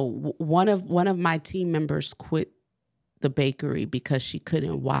 You know, one of my team members quit the bakery because she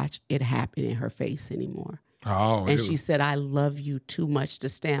couldn't watch it happen in her face anymore. Oh, and she said, I love you too much to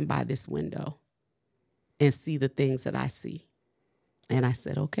stand by this window and see the things that I see. And I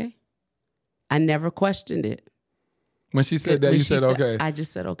said, okay. I never questioned it. When she said that, you said, okay. I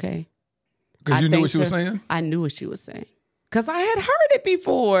just said, okay. Because you knew what she was saying? I knew what she was saying. Because I had heard it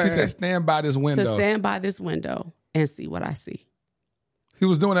before. She said, stand by this window. To stand by this window and see what I see. He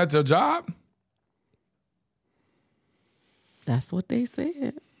was doing that to a job? That's what they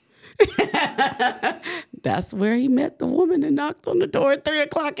said. That's where he met the woman and knocked on the door at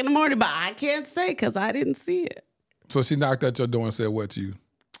 3:00 in the morning. But I can't say because I didn't see it. So she knocked at your door and said what to you?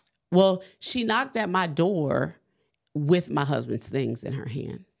 Well, she knocked at my door with my husband's things in her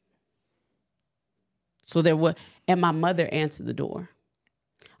hand. So and my mother answered the door.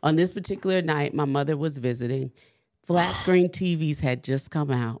 On this particular night, my mother was visiting. Flat screen TVs had just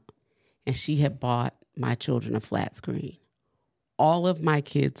come out, and she had bought my children a flat screen. All of my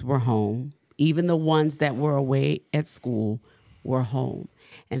kids were home. Even the ones that were away at school were home.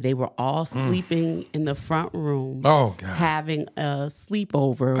 And they were all sleeping in the front room, having a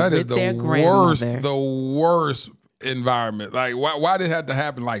sleepover that with is their grandmother. The worst environment? Like, why did it have to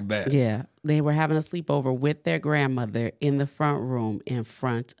happen like that? Yeah. They were having a sleepover with their grandmother in the front room in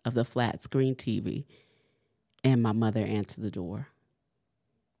front of the flat screen TV. And my mother answered the door.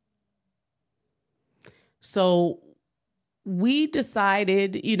 So we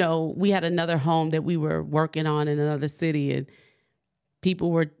decided, we had another home that we were working on in another city, and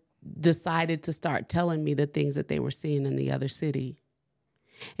people were decided to start telling me the things that they were seeing in the other city.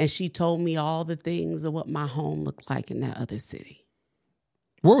 And she told me all the things of what my home looked like in that other city.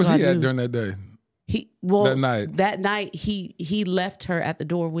 Where was he at during that day? That night he left her at the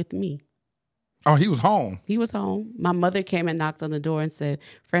door with me. Oh, he was home. He was home. My mother came and knocked on the door and said,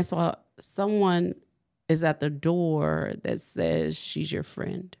 "Francois, someone is at the door that says she's your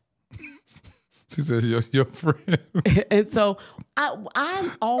friend." She says, your friend. And so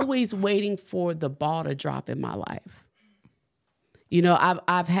I'm always waiting for the ball to drop in my life.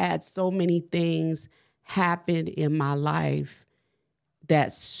 I've had so many things happen in my life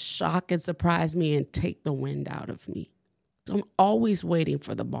that shock and surprise me and take the wind out of me. So I'm always waiting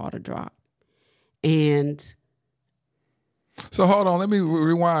for the ball to drop. And so hold on, let me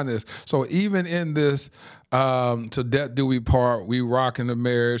rewind this. So even in this "to death do we part," we rock in the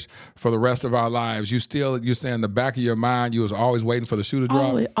marriage for the rest of our lives, you're saying in the back of your mind you was always waiting for the shoe to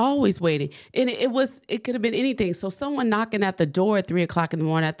drop? Always waiting. And it could have been anything. So someone knocking at the door at 3:00 in the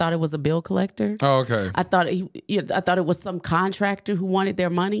morning, I thought it was a bill collector. Oh, okay. I thought it was some contractor who wanted their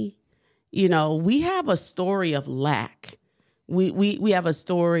money. We have a story of lack. We have a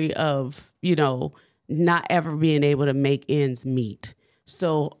story of, not ever being able to make ends meet.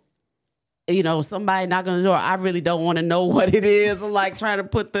 So, somebody knocking on the door, I really don't want to know what it is. I'm like trying to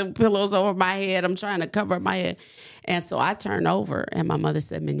put the pillows over my head. I'm trying to cover my head. And so I turned over and my mother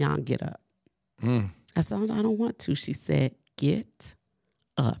said, "Mignon, get up." I said, "I don't want to." She said, "Get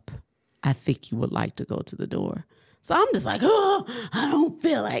up. I think you would like to go to the door." So I'm just like, "Oh, I don't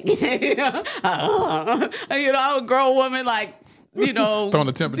feel like it." I'm a grown woman, like, throwing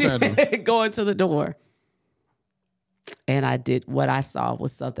a temper tantrum. Going to the door. And I did what I saw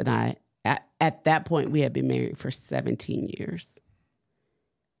was something at that point, we had been married for 17 years.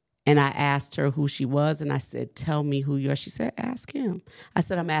 And I asked her who she was, and I said, "Tell me who you are." She said, "Ask him." I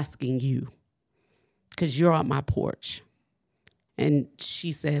said, "I'm asking you because you're on my porch." And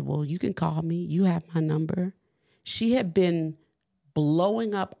she said, "Well, you can call me. You have my number." She had been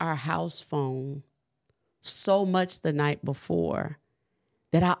blowing up our house phone so much the night before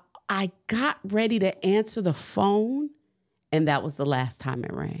that I got ready to answer the phone, and that was the last time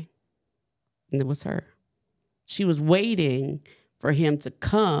it rang. And it was her. She was waiting for him to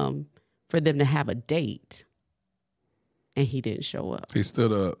come, for them to have a date, and he didn't show up. He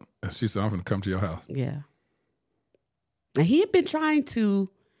stood up, and she said, "I'm going to come to your house." Yeah. And he had been trying to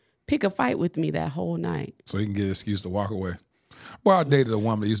pick a fight with me that whole night. So he can get an excuse to walk away. Well, I dated a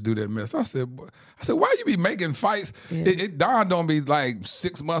woman that used to do that mess. I said, "Why you be making fights?" Yeah. It dawned on me like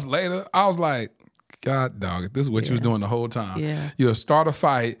 6 months later. I was like, "God, dog, this is what you was doing the whole time. Yeah. You'll start a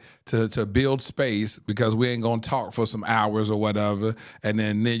fight to build space because we ain't going to talk for some hours or whatever, and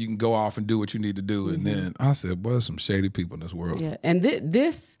then you can go off and do what you need to do." Mm-hmm. And then I said, "Boy, there's some shady people in this world." Yeah, and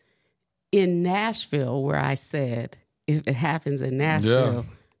this in Nashville, where I said, if it happens in Nashville,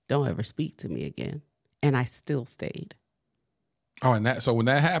 don't ever speak to me again. And I still stayed. Oh, and so when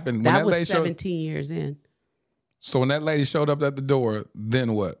that happened, that was 17 years in. So when that lady showed up at the door,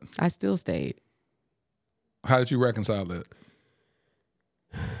 then what? I still stayed. How did you reconcile that?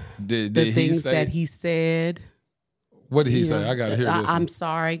 Did the he things say, that he said? What did he say? I got to hear this. I'm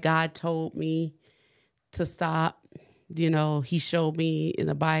sorry. God told me to stop. He showed me in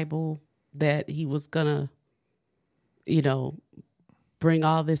the Bible that he was gonna, bring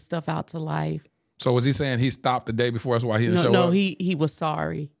all this stuff out to life. So was he saying he stopped the day before? That's why he didn't show up? No, he was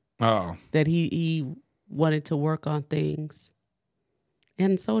sorry. Oh. That he wanted to work on things.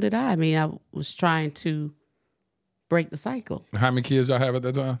 And so did I. I mean, I was trying to break the cycle. How many kids y'all have at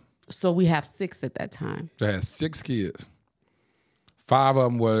that time? So we have 6 at that time. They had 6 kids. 5 of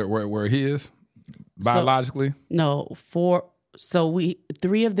them were his, biologically? No, 4. So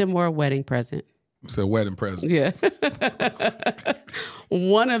 3 of them were a wedding present. It's a wedding present. Yeah.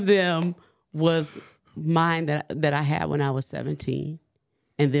 One of them was mine that I had when I was 17.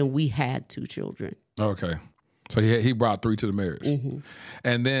 And then we had 2 children. Okay. So he brought 3 to the marriage. Mm-hmm.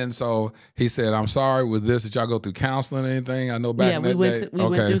 And then so he said, "I'm sorry with this." Did y'all go through counseling or anything? I know back in that day. We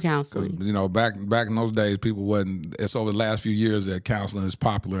went through counseling. Back in those days, people wasn't, it's over the last few years that counseling is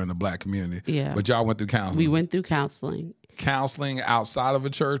popular in the black community. Yeah. But y'all went through counseling. We went through counseling. Counseling outside of a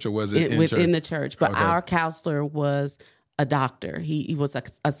church, or was it in church? In the church. But okay. Our counselor was a doctor. He was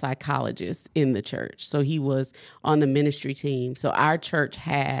a psychologist in the church. So he was on the ministry team. So our church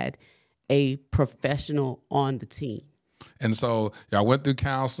had a professional on the team. And so y'all went through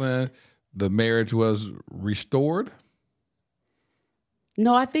counseling. The marriage was restored?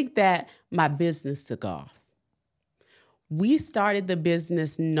 No, I think that my business took off. We started the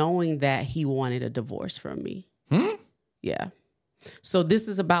business knowing that he wanted a divorce from me. Yeah. So this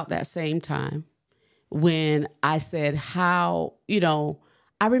is about that same time when I said how,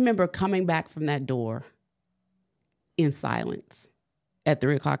 I remember coming back from that door in silence at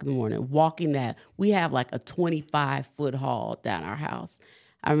 3:00 in the morning, walking that. We have like a 25-foot hall down our house.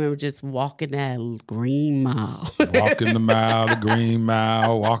 I remember just walking that green mile. Walking the mile, the green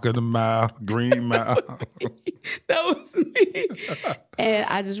mile, walking the mile, green mile. That was me. And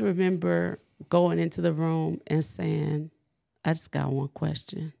I just remember going into the room and saying, I just got one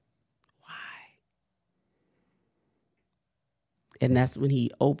question. Why? And that's when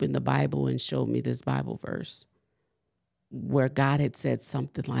he opened the Bible and showed me this Bible verse where God had said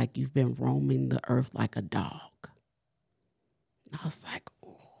something like, you've been roaming the earth like a dog. I was like,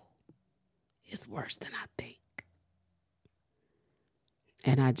 it's worse than I think.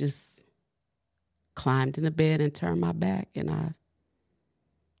 And I just climbed in the bed and turned my back. And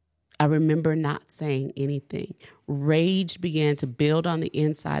I remember not saying anything. Rage began to build on the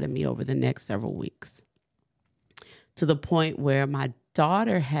inside of me over the next several weeks, to the point where my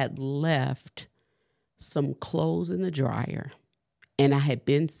daughter had left some clothes in the dryer. And I had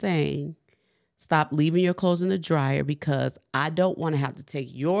been saying, stop leaving your clothes in the dryer because I don't want to have to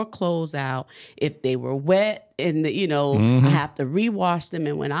take your clothes out if they were wet and, I have to rewash them.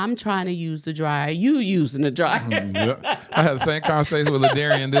 And when I'm trying to use the dryer, you using the dryer. Yeah. I had the same conversation with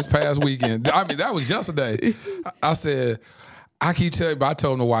LaDarian this past weekend. I mean, that was yesterday. I said, I keep telling you, but I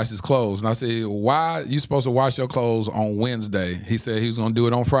told him to wash his clothes. And I said, why you supposed to wash your clothes on Wednesday? He said he was going to do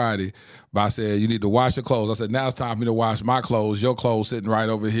it on Friday. But I said, you need to wash your clothes. I said, now it's time for me to wash my clothes. Your clothes sitting right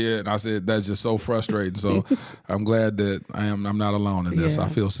over here. And I said, that's just so frustrating. So I'm glad that I'm not alone in this. Yeah. I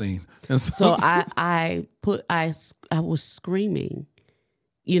feel seen. And so I was screaming,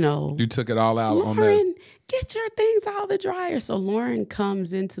 You took it all out Lauren, on that. Get your things out of the dryer. So Lauren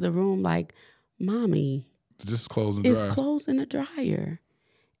comes into the room like, Mommy, just clothes in it's clothes in the dryer.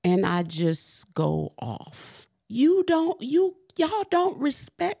 And I just go off. Y'all don't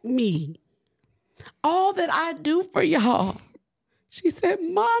respect me. All that I do for y'all. She said,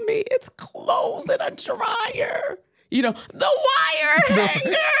 Mommy, it's clothes in a dryer. The wire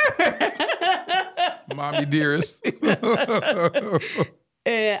hanger. Mommy dearest.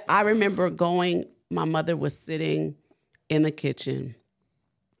 And I remember my mother was sitting in the kitchen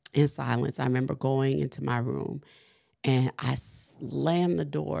in silence. I remember going into my room and I slammed the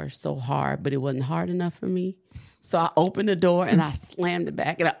door so hard, but it wasn't hard enough for me. So I opened the door and I slammed it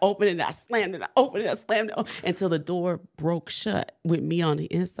back and I opened it and I slammed it. I opened it, I slammed it until the door broke shut with me on the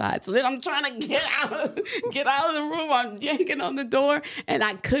inside. So then I'm trying to get out of the room. I'm yanking on the door and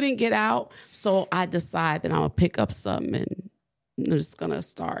I couldn't get out. So I decided that I'm going to pick up something and I'm just going to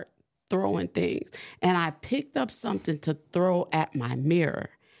start throwing things. And I picked up something to throw at my mirror.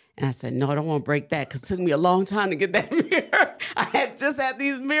 And I said, no, I don't want to break that because it took me a long time to get that mirror. I had just had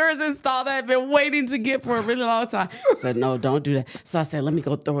these mirrors installed that I've been waiting to get for a really long time. I said, no, don't do that. So I said, let me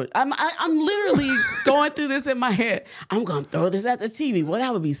go throw it. I'm literally going through this in my head. I'm going to throw this at the TV. Well,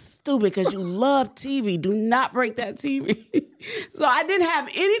 that would be stupid because you love TV. Do not break that TV. So I didn't have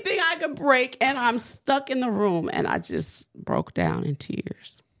anything I could break, and I'm stuck in the room, and I just broke down in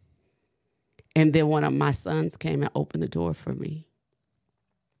tears. And then one of my sons came and opened the door for me.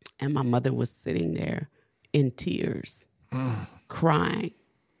 And my mother was sitting there in tears, crying,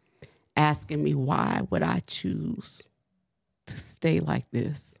 asking me why would I choose to stay like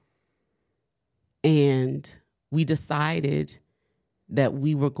this. And we decided that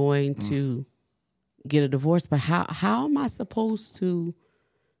we were going to get a divorce. But how am I supposed to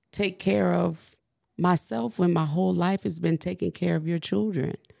take care of myself when my whole life has been taking care of your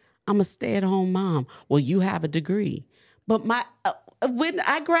children? I'm a stay-at-home mom. Well, you have a degree. But when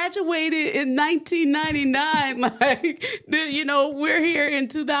I graduated in 1999, we're here in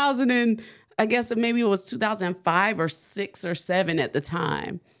 2000 and I guess maybe it was 2005 or 6 or 7 at the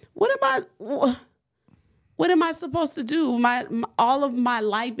time. What am I supposed to do? All of my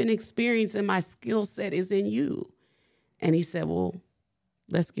life and experience and my skill set is in you. And he said, well,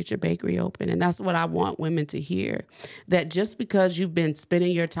 let's get your bakery open. And that's what I want women to hear, that just because you've been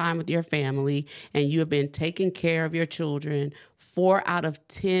spending your time with your family and you have been taking care of your children 4 out of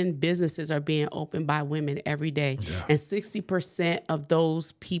 10 businesses are being opened by women every day. Yeah. And 60% of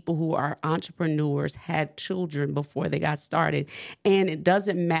those people who are entrepreneurs had children before they got started. And it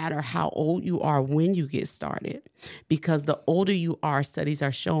doesn't matter how old you are when you get started, because the older you are, studies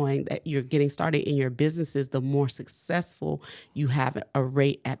are showing that you're getting started in your businesses, the more successful you have a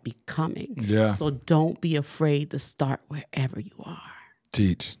rate at becoming. Yeah. So don't be afraid to start wherever you are.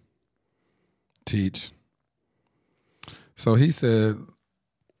 Teach. So he said,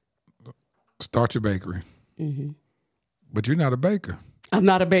 start your bakery. Mm-hmm. But you're not a baker. I'm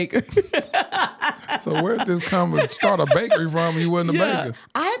not a baker. So where did this come and start a bakery from? You wasn't a baker.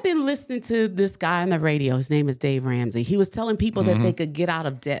 I had been listening to this guy on the radio. His name is Dave Ramsey. He was telling people that they could get out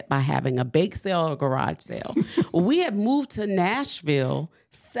of debt by having a bake sale or garage sale. We had moved to Nashville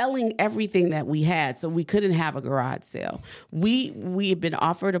selling everything that we had, so we couldn't have a garage sale. We had been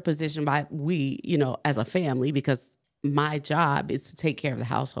offered a position by as a family, because my job is to take care of the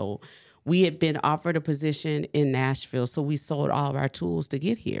household. We had been offered a position in Nashville, so we sold all of our tools to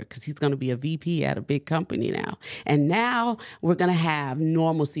get here, because he's going to be a VP at a big company now. And now we're going to have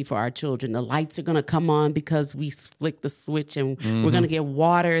normalcy for our children. The lights are going to come on because we flick the switch, and we're going to get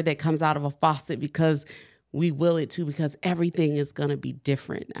water that comes out of a faucet because we will it to, because everything is going to be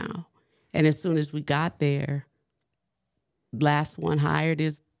different now. And as soon as we got there, last one hired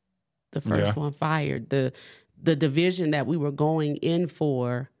is the first one fired. The division that we were going in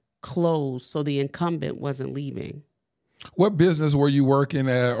for closed, so the incumbent wasn't leaving. What business were you working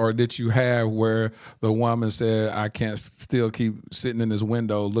at, or did you have, where the woman said, I can't still keep sitting in this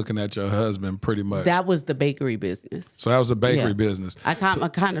window looking at your husband, pretty much? That was the bakery business. So that was the bakery business. I'm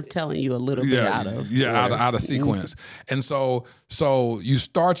kind of telling you a little bit out of sequence. And so you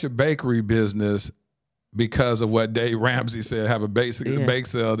start your bakery business because of what Dave Ramsey said, have a bake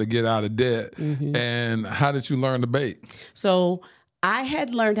sale to get out of debt. Mm-hmm. And how did you learn to bake? So I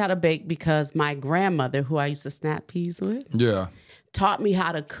had learned how to bake because my grandmother, who I used to snap peas with, taught me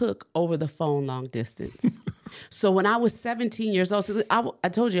how to cook over the phone long distance. So when I was 17 years old, so I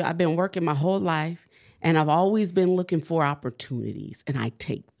told you I've been working my whole life, and I've always been looking for opportunities, and I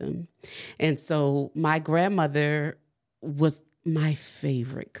take them. And so my grandmother was my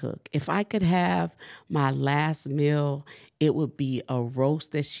favorite cook. If I could have my last meal, it would be a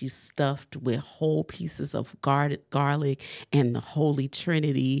roast that she stuffed with whole pieces of garlic and the holy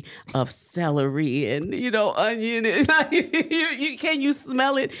trinity of celery and, onion. Can you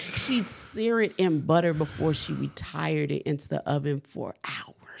smell it? She'd sear it in butter before she retired it into the oven for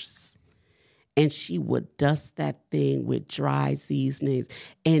hours. And she would dust that thing with dry seasonings.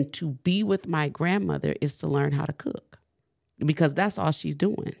 And to be with my grandmother is to learn how to cook, because that's all she's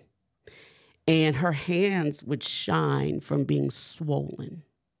doing. And her hands would shine from being swollen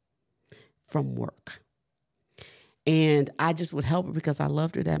from work. And I just would help her because I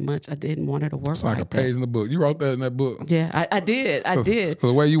loved her that much. I didn't want her to work like that. It's like a page in the book. You wrote that in that book? Yeah, I did.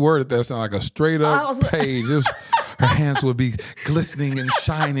 The way you worded that sounded like a straight up page. Her hands would be glistening and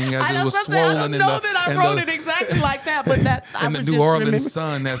shining as it was swollen. I don't know that I wrote it exactly like that, but that I in the New Orleans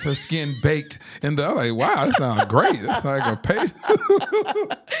sun, as her skin baked. I'm like, wow, that sounds great. That's like a page.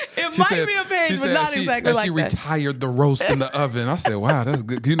 It might be a page, but not exactly like that. She retired the roast in the oven. I said, wow, that's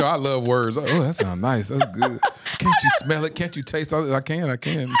good. I love words. Oh, that sounds nice. That's good. Can't you smell it? Can't you taste it? I can. It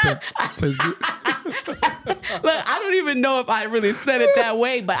tastes good. Look, I don't even know if I really said it that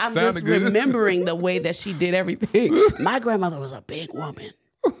way, but I'm just remembering the way that she did everything. My grandmother was a big woman.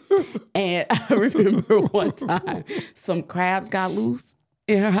 And I remember one time some crabs got loose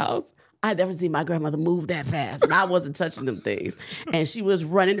in her house. I'd never seen my grandmother move that fast, and I wasn't touching them things. And she was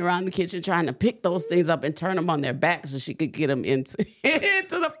running around the kitchen trying to pick those things up and turn them on their back so she could get them into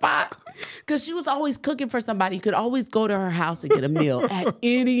the pot. Because she was always cooking for somebody. You could always go to her house and get a meal at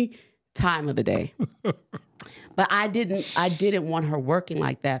any time of the day. But I didn't want her working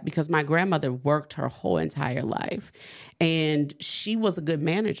like that, because my grandmother worked her whole entire life, and she was a good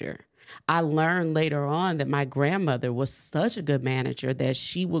manager. I learned later on that my grandmother was such a good manager that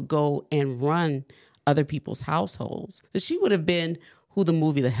she would go and run other people's households. She would have been who the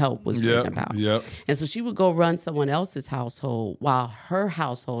movie The Help was written about. Yep. And so she would go run someone else's household while her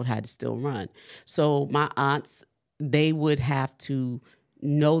household had to still run. So my aunts, they would have to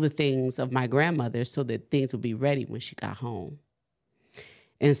know the things of my grandmother so that things would be ready when she got home.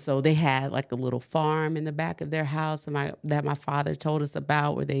 And so they had like a little farm in the back of their house that my father told us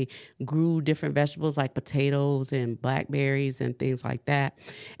about, where they grew different vegetables like potatoes and blackberries and things like that.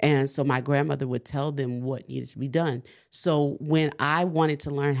 And so my grandmother would tell them what needed to be done. So when I wanted to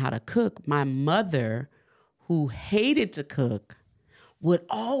learn how to cook, my mother, who hated to cook, would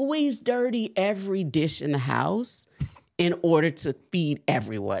always dirty every dish in the house in order to feed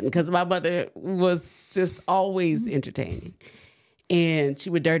everyone, because my mother was just always entertaining. And she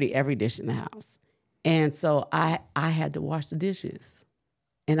would dirty every dish in the house. And so I had to wash the dishes.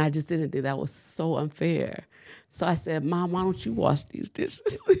 And I just didn't think that was so unfair. So I said, Mom, why don't you wash these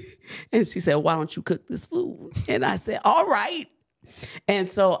dishes? And she said, why don't you cook this food? And I said, all right.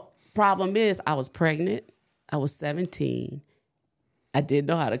 And so problem is, I was pregnant. I was 17. I didn't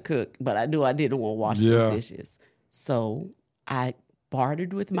know how to cook, but I knew I didn't want to wash these dishes. So I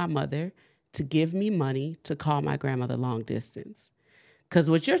bartered with my mother to give me money to call my grandmother long distance. Because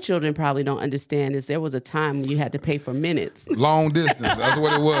what your children probably don't understand is there was a time when you had to pay for minutes. Long distance. That's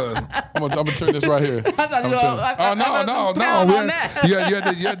what it was. I'm gonna turn this right here. No. You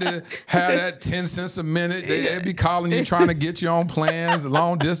had to have that 10 cents a minute. They'd be calling you trying to get you on plans, a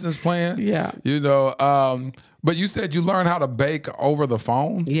long distance plan. Yeah. You know, but you said you learned how to bake over the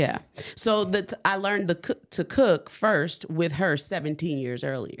phone? Yeah. So I learned to cook first with her 17 years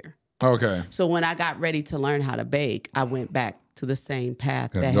earlier. Okay. So when I got ready to learn how to bake, I went back to the same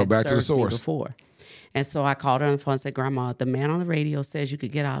path that go had back to the served me source before. And so I called her on the phone and said, Grandma, the man on the radio says you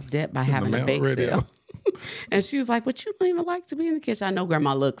could get out of debt by having a bake sale. And she was like, but you don't even like to be in the kitchen. I know,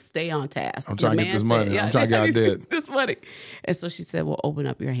 Grandma, look, stay on task. I'm trying to get this money. I'm trying to get out of debt. This money. And so she said, well, open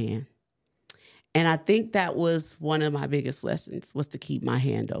up your hand. And I think that was one of my biggest lessons, was to keep my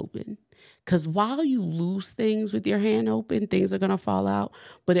hand open. Because while you lose things with your hand open, things are going to fall out.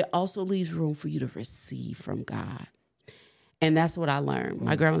 But it also leaves room for you to receive from God. And that's what I learned.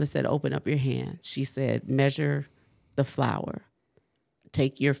 My grandmother said, open up your hand. She said, measure the flour.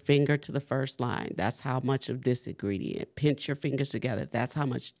 Take your finger to the first line. That's how much of this ingredient. Pinch your fingers together. That's how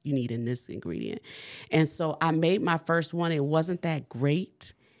much you need in this ingredient. And so I made my first one. It wasn't that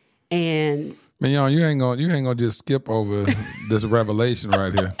great. And Mignon, you ain't gonna just skip over this revelation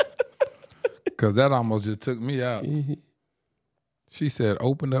right here, because that almost just took me out. Mm-hmm. She said,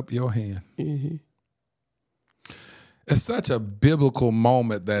 "Open up your hand." Mm-hmm. It's such a biblical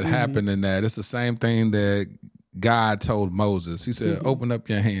moment that happened in that. It's the same thing that God told Moses. He said, "Open up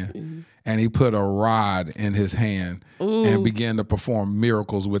your hand," and he put a rod in his hand and began to perform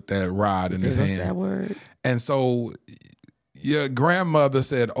miracles with that rod in his hand. That word. And so your grandmother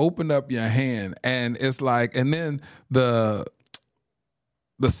said, open up your hand. And it's like, and then the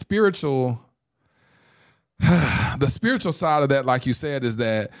spiritual side of that, like you said, is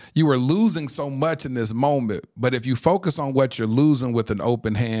that you were losing so much in this moment. But if you focus on what you're losing with an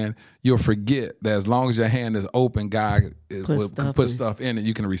open hand, you'll forget that as long as your hand is open, God will put stuff in it.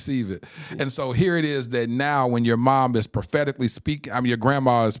 You can receive it. Mm-hmm. And so here it is that now when your mom is prophetically speaking, your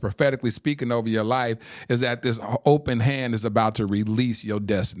grandma is prophetically speaking over your life, is that this open hand is about to release your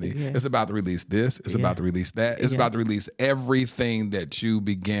destiny. Yeah. It's about to release this. It's about to release that. It's about to release everything that you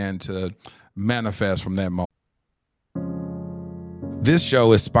began to manifest from that moment. This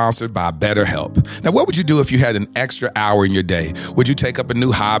show is sponsored by BetterHelp. Now, what would you do if you had an extra hour in your day? Would you take up a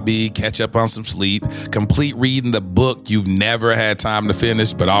new hobby, catch up on some sleep, complete reading the book you've never had time to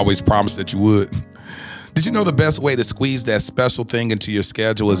finish but always promised that you would? Did you know the best way to squeeze that special thing into your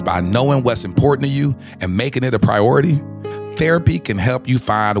schedule is by knowing what's important to you and making it a priority? Therapy can help you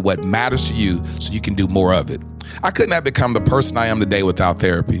find what matters to you so you can do more of it. I couldn't have become the person I am today without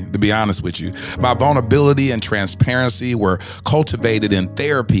therapy, to be honest with you. My vulnerability and transparency were cultivated in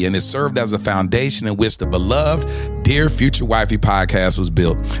therapy, and it served as a foundation in which the beloved Dear Future Wifey podcast was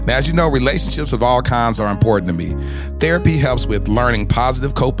built. Now, as you know, relationships of all kinds are important to me. Therapy helps with learning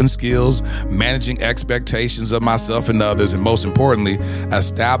positive coping skills, managing expectations of myself and others, and most importantly,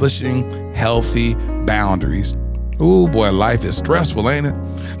 establishing healthy boundaries. Ooh, boy, life is stressful, ain't it?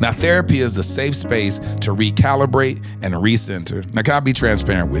 Now, therapy is the safe space to recalibrate and recenter. Now, can I be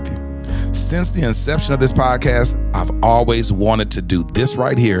transparent with you? Since the inception of this podcast, I've always wanted to do this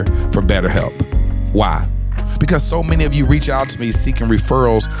right here for BetterHelp. Why? Because so many of you reach out to me seeking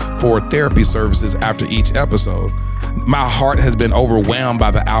referrals for therapy services after each episode. My heart has been overwhelmed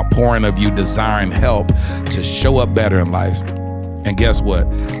by the outpouring of you desiring help to show up better in life. And guess what?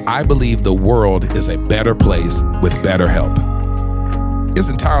 I believe the world is a better place with BetterHelp. It's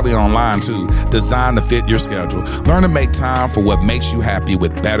entirely online too, designed to fit your schedule. Learn to make time for what makes you happy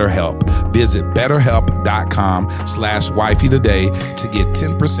with BetterHelp. Visit BetterHelp.com/wifey today to get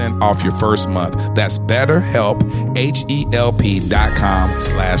 10% off your first month. That's BetterHelp,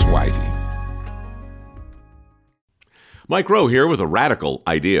 HELP.com/wifey. Mike Rowe here with a radical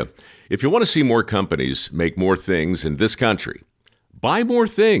idea. If you want to see more companies make more things in this country, buy more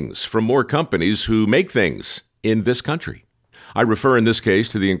things from more companies who make things in this country. I refer in this case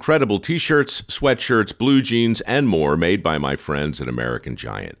to the incredible t-shirts, sweatshirts, blue jeans, and more made by my friends at American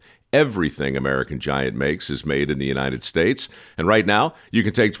Giant. Everything American Giant makes is made in the United States. And right now, you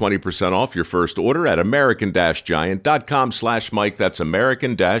can take 20% off your first order at american-giant.com/Mike. That's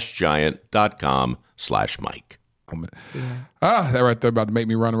american-giant.com/Mike. That right there about to make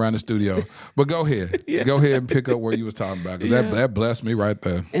me run around the studio. But go ahead. Go ahead and pick up where you was talking about, because that blessed me right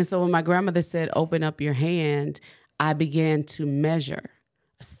there. And so when my grandmother said, open up your hand, I began to measure.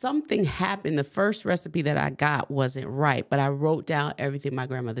 Something happened. The first recipe that I got wasn't right, but I wrote down everything my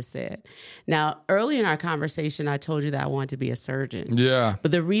grandmother said. Now, early in our conversation, I told you that I wanted to be a surgeon. Yeah.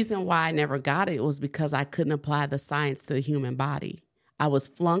 But the reason why I never got it was because I couldn't apply the science to the human body. I was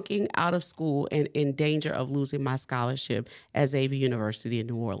flunking out of school and in danger of losing my scholarship at Xavier University in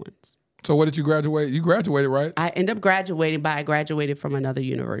New Orleans. So what did you graduate? You graduated, right? I ended up graduating, but I graduated from another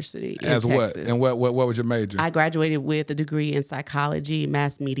university in As what? Texas. And what was your major? I graduated with a degree in psychology,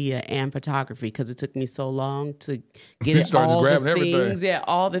 mass media, and photography because it took me so long to get it all the things. Everything. Yeah,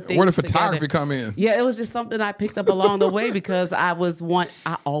 all the things. Where did photography together. come in? Yeah, it was just something I picked up along the way because I'm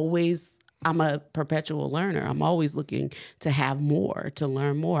a perpetual learner. I'm always looking to have more, to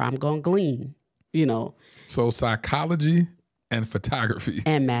learn more. I'm going to glean, So psychology and photography.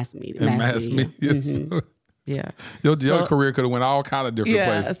 And mass media. Mass media. Mm-hmm. Yeah. Your career could have went all kind of different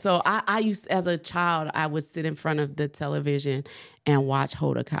places. So I used, as a child, I would sit in front of the television and watch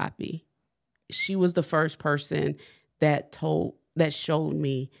Hoda Kotb. She was the first person that showed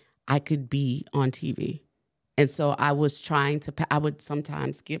me I could be on TV. And so I was I would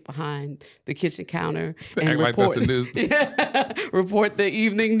sometimes get behind the kitchen counter and report, report the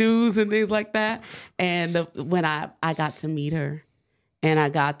evening news and things like that. And when I got to meet her and I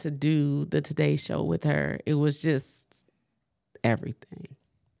got to do the Today Show with her, it was just everything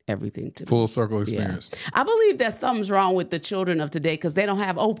to Full me. circle experience. Yeah. I believe that something's wrong with the children of today because they don't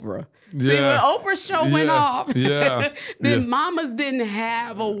have Oprah. Yeah. See, when Oprah's show went off, then mamas mamas didn't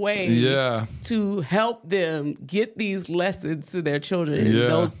have a way to help them get these lessons to their children.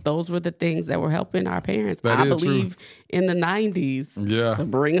 And those were the things that were helping our parents, I believe, in the 90s to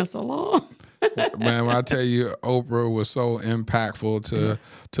bring us along. Man, when I tell you Oprah was so impactful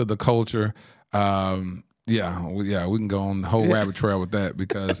to the culture, we can go on the whole rabbit trail with that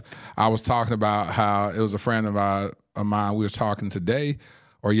because I was talking about how it was a friend of mine. We were talking today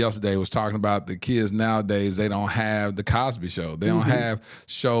or yesterday was talking about the kids nowadays. They don't have the Cosby Show. They don't have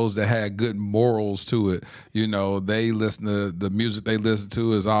shows that had good morals to it. They listen to the music they listen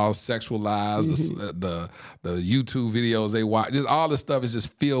to is all sexualized. The YouTube videos they watch, just all this stuff is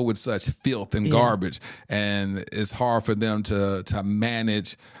just filled with such filth and garbage, and it's hard for them to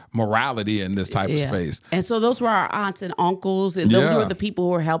manage morality in this type of space. And so those were our aunts and uncles, and those were the people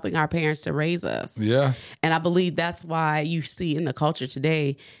who were helping our parents to raise us. Yeah. And I believe that's why you see in the culture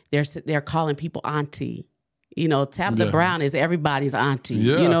today, they're calling people auntie. Tabitha Brown is everybody's auntie.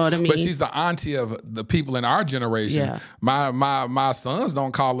 Yeah. You know what I mean? But she's the auntie of the people in our generation. Yeah. My sons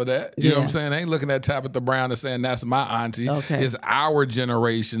don't call her that. You know what I'm saying? They ain't looking at Tabitha Brown and saying that's my auntie. Okay. It's our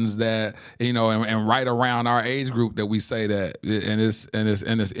generations that, and right around our age group that we say that. And it's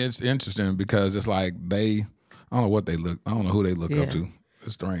interesting because it's like I don't know who they look up to.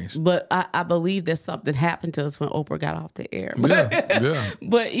 It's strange. But I believe that something happened to us when Oprah got off the air.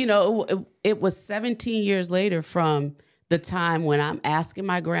 But, it was 17 years later from the time when I'm asking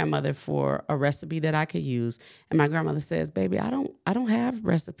my grandmother for a recipe that I could use. And my grandmother says, baby, I don't have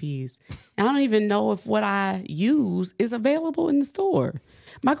recipes. I don't even know if what I use is available in the store.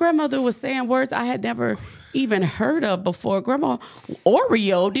 My grandmother was saying words I had never even heard of before. Grandma,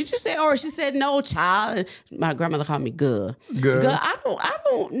 Oreo, did you say Oreo? She said, no, child. My grandmother called me Good. I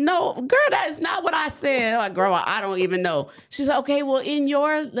don't know. Girl, that is not what I said. Like, Grandma, I don't even know. She said, okay, well, in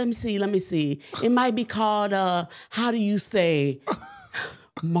your, let me see. It might be called, how do you say,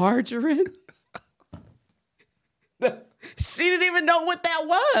 margarine? She didn't even know what that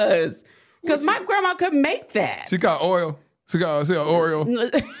was. Because my grandma could make that. She got oil. She got Oreo.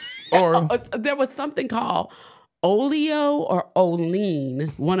 There was something called Oleo or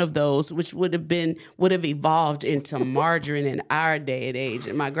Olean, one of those, which would have evolved into margarine in our day and age.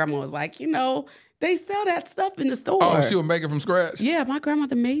 And my grandma was like, they sell that stuff in the store. Oh, she would make it from scratch? Yeah, my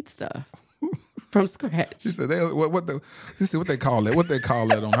grandmother made stuff from scratch. She said, what they call it? What they call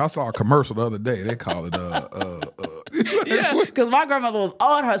that on? I saw a commercial the other day. They call it yeah, because my grandmother was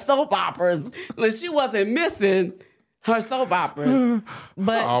on her soap operas. She wasn't missing her soap operas,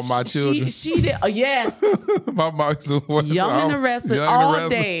 but all my children. She did. Yes, my Young and the Restless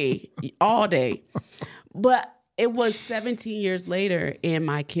all day. But it was 17 years later in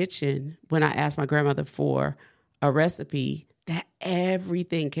my kitchen when I asked my grandmother for a recipe that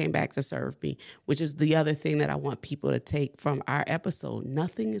everything came back to serve me, which is the other thing that I want people to take from our episode.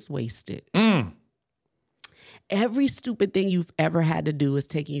 Nothing is wasted. Every stupid thing you've ever had to do is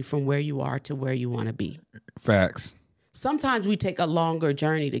taking you from where you are to where you want to be. Facts. Sometimes we take a longer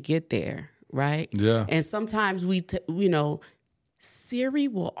journey to get there, right? Yeah. And sometimes Siri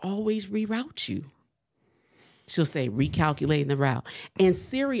will always reroute you. She'll say, recalculating the route. And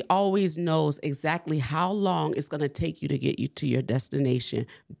Siri always knows exactly how long it's going to take you to get you to your destination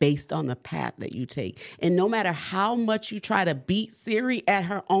based on the path that you take. And no matter how much you try to beat Siri at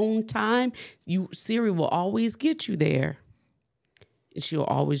her own time, Siri will always get you there. And she'll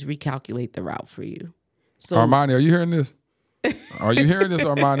always recalculate the route for you. So, Armani, are you hearing this? Are you hearing this,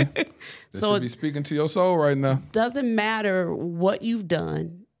 Armani? That so should be speaking to your soul right now. Doesn't matter what you've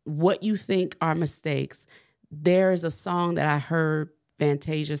done, what you think are mistakes. There is a song that I heard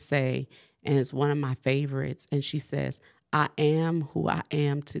Fantasia say, and it's one of my favorites. And she says, I am who I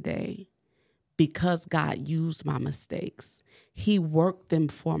am today because God used my mistakes. He worked them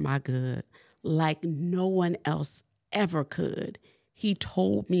for my good like no one else ever could. He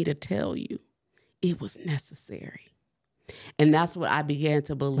told me to tell you it was necessary. And that's what I began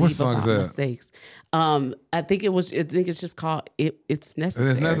to believe about mistakes. I think it's just called It's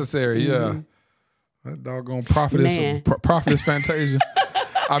Necessary. It's necessary, yeah. That doggone prophetess Fantasia.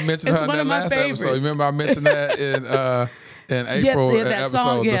 I mentioned her in that last episode. Remember I mentioned that in April episode.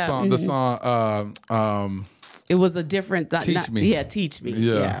 Song, yeah. The song it was a different Teach Me. Yeah, Teach Me.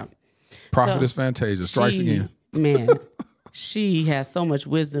 Yeah. Prophetess Fantasia strikes again. Man. She has so much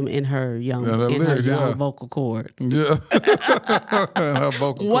wisdom in her young vocal cords. Yeah. Her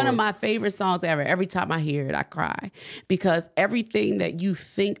vocal One of my favorite songs ever. Every time I hear it, I cry. Because everything that you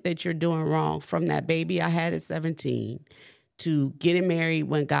think that you're doing wrong, from that baby I had at 17, to getting married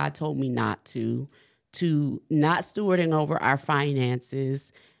when God told me not to not stewarding over our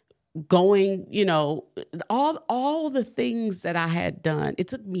finances, going, all the things that I had done. It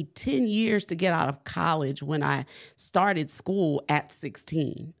took me 10 years to get out of college when I started school at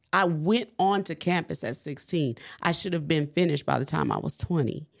 16. I went on to campus at 16. I should have been finished by the time I was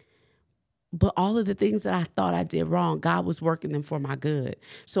 20. But all of the things that I thought I did wrong, God was working them for my good.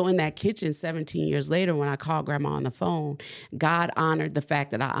 So in that kitchen 17 years later, when I called Grandma on the phone, God honored the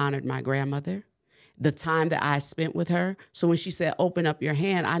fact that I honored my grandmother, the time that I spent with her. So when she said, open up your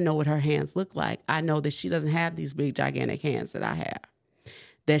hand, I know what her hands look like. I know that she doesn't have these big, gigantic hands that I have,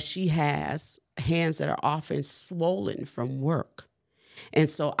 that she has hands that are often swollen from work. And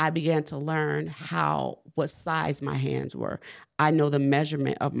so I began to learn what size my hands were. I know the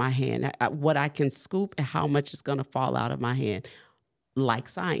measurement of my hand, what I can scoop and how much is going to fall out of my hand, like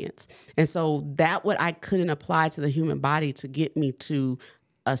science. And so that what I couldn't apply to the human body to get me to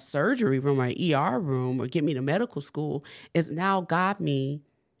a surgery room or an ER room or get me to medical school is now got me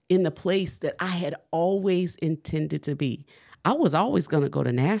in the place that I had always intended to be. I was always going to go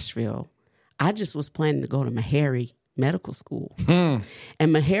to Nashville. I just was planning to go to Meharry Medical School. And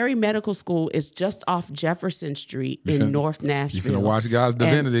Meharry Medical School is just off Jefferson Street in North Nashville. You can watch God's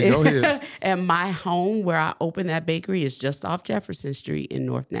divinity. Go ahead. And my home where I opened that bakery is just off Jefferson Street in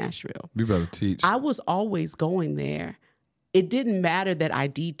North Nashville. You better teach. I was always going there. It didn't matter that I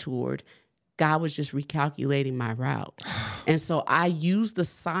detoured. God was just recalculating my route. And so I used the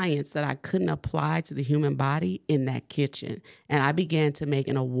science that I couldn't apply to the human body in that kitchen. And I began to make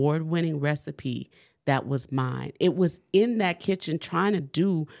an award-winning recipe that was mine. It was in that kitchen trying to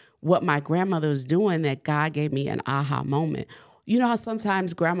do what my grandmother was doing that God gave me an aha moment. You know how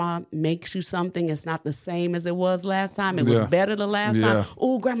sometimes grandma makes you something, it's not the same as it was last time. It was better the last time.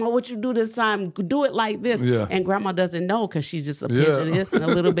 Oh, grandma, what you do this time? Do it like this. Yeah. And grandma doesn't know because she's just a pinch of this and a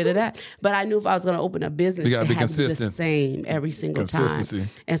little bit of that. But I knew if I was going to open a business, it had to be the same every single time.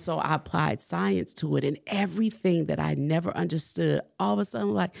 And so I applied science to it, and everything that I never understood, all of a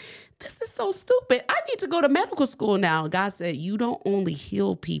sudden, like, this is so stupid. I need to go to medical school now. God said, you don't only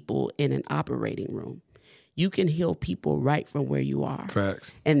heal people in an operating room. You can heal people right from where you are.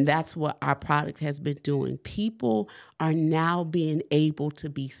 Facts. And that's what our product has been doing. People are now being able to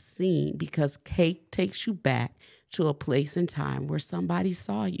be seen because cake takes you back to a place and time where somebody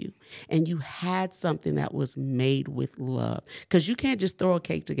saw you and you had something that was made with love. Because you can't just throw a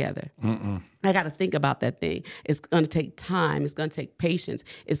cake together. I got to think about that thing. It's going to take time. It's going to take patience.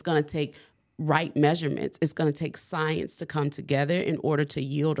 It's going to take right measurements. It's going to take science to come together in order to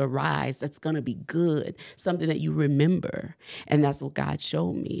yield a rise that's going to be good, something that you remember. And that's what God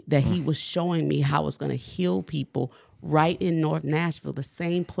showed me, that he was showing me how it's going to heal people right in North Nashville, the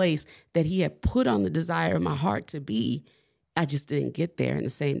same place that he had put on the desire of my heart to be. I just didn't get there in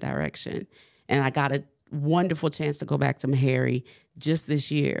the same direction. And I got to wonderful chance to go back to Meharry just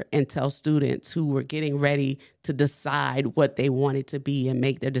this year and tell students who were getting ready to decide what they wanted to be and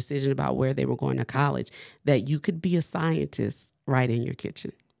make their decision about where they were going to college, that you could be a scientist right in your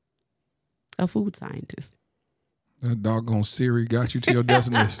kitchen, a food scientist. That doggone Siri got you to your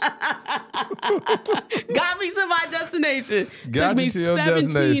destination. Got me to my destination. Got Took me you to your 17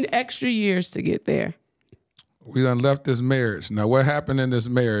 destination. extra years to get there. We done left this marriage. Now, what happened in this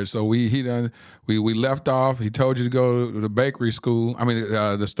marriage? So we left off. He told you to go to the bakery school. I mean,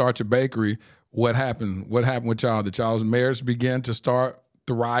 to start your bakery. What happened? What happened with y'all? Did y'all's marriage begin to start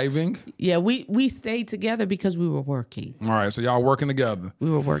thriving? Yeah, we stayed together because we were working. All right, so y'all working together. We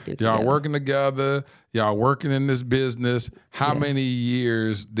were working together. Y'all working together. Y'all working in this business. How many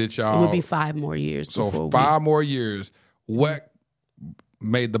years did y'all? It would be 5 more years. So 5 more years. What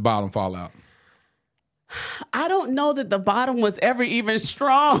made the bottom fall out? I don't know that the bottom was ever even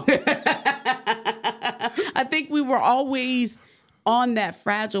strong. I think we were always on that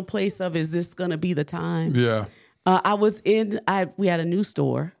fragile place of, is this going to be the time? Yeah. We had a new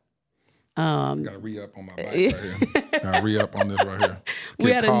store. Gotta re-up on my bike right here. Gotta re-up on this right here.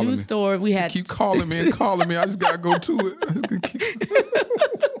 We had a new store. We had keep calling me and calling me. I just gotta go to it.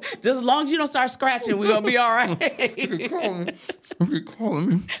 Just as long as you don't start scratching, we're gonna be all right. Keep calling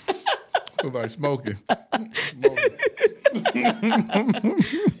me. Feel like smoking.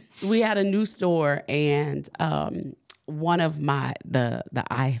 We had a new store, and one of the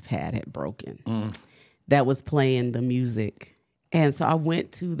iPad had broken. That was playing the music. And so I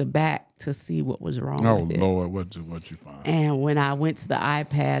went to the back to see what was wrong with it. Oh, Lord, what you find? And when I went to the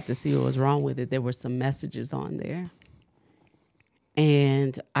iPad to see what was wrong with it, there were some messages on there.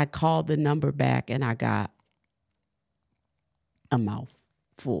 And I called the number back, and I got a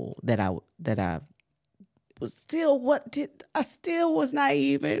mouthful that I was still was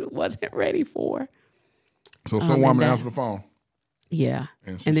naive and wasn't ready for. So some woman answered the phone. Yeah.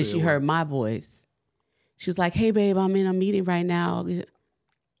 And then she heard my voice. She was like, "Hey, babe, I'm in a meeting right now.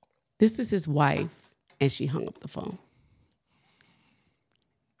 This is his wife." And she hung up the phone.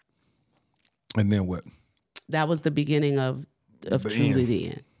 And then what? That was the beginning of truly the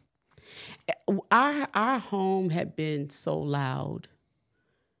end. Our home had been so loud.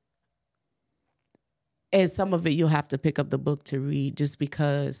 And some of it you'll have to pick up the book to read, just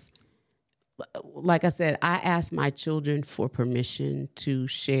because, like I said, I asked my children for permission to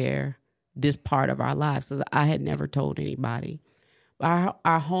share this part of our lives, because I had never told anybody.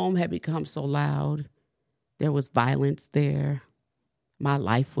 Our home had become so loud. There was violence there. My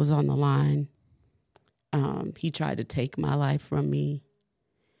life was on the line. He tried to take my life from me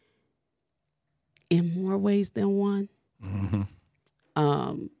in more ways than one. Mm-hmm.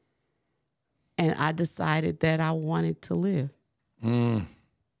 And I decided that I wanted to live.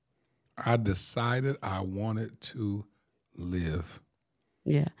 I decided I wanted to live.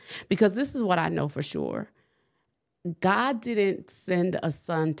 Yeah, because this is what I know for sure. God didn't send a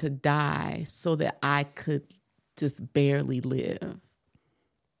son to die so that I could just barely live.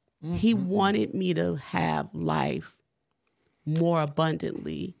 Mm-hmm. He wanted me to have life more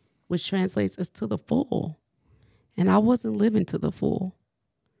abundantly, which translates us to the full. And I wasn't living to the full.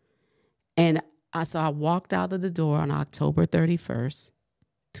 And so I walked out of the door on October 31st,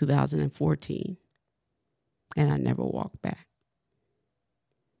 2014, and I never walked back.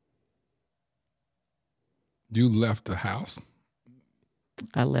 You left the house?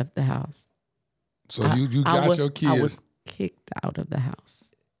 I left the house. So you got your kids. I was kicked out of the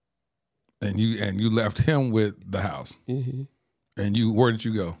house. And you left him with the house. Mm-hmm. And where did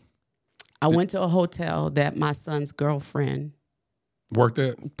you go? I went to a hotel that my son's girlfriend worked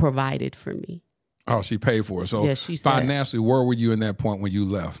at? Provided for me. Oh, she paid for it. So yeah, she said, financially, where were you in that point when you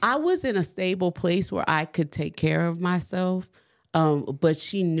left? I was in a stable place where I could take care of myself, but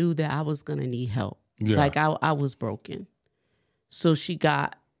she knew that I was going to need help. Yeah. Like I was broken. So she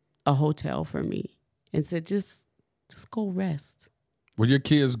got a hotel for me and said, just go rest. Were your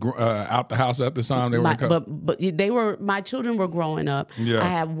kids out the house at the time? My children were growing up. Yeah. I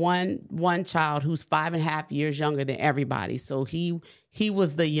have one child who's 5.5 years younger than everybody. So he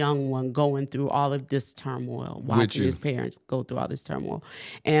was the young one going through all of this turmoil, watching his parents go through all this turmoil.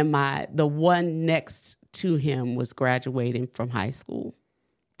 And the one next to him was graduating from high school.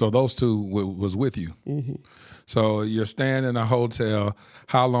 So those two was with you. Mm-hmm. So you're staying in a hotel.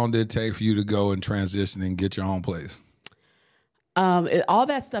 How long did it take for you to go and transition and get your own place? All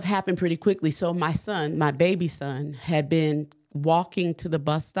that stuff happened pretty quickly. So my baby son, had been walking to the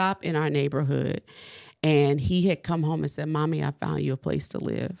bus stop in our neighborhood, and he had come home and said, "Mommy, I found you a place to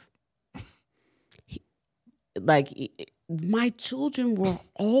live." my children were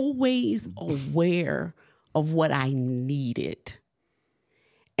always aware of what I needed.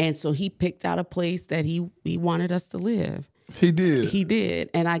 And so he picked out a place that he wanted us to live. He did. He did.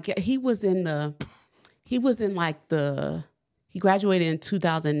 And he graduated in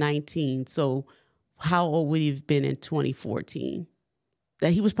 2019. So how old would he have been in 2014?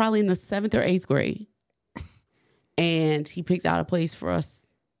 That he was probably in the 7th or 8th grade. And he picked out a place for us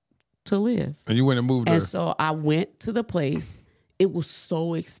to live. And you went and moved there. And so I went to the place. It was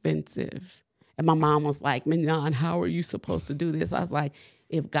so expensive. And my mom was like, Mignon, how are you supposed to do this? I was like,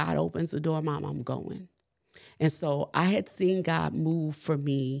 if God opens the door, Mom, I'm going. And so I had seen God move for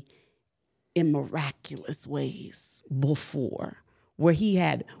me in miraculous ways before, where he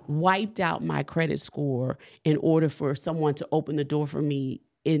had wiped out my credit score in order for someone to open the door for me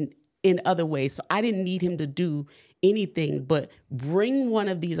in other ways. So I didn't need him to do anything but bring one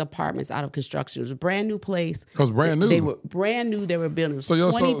of these apartments out of construction. It was a brand new place. It was brand new? They were brand new. They were building. It was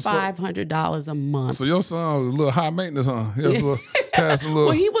 $2,500 a month. So your son was a little high maintenance, huh? He was a little,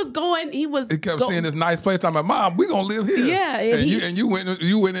 well, he was going. He kept seeing this nice place. Talking about, Mom, we gonna live here. Yeah, and you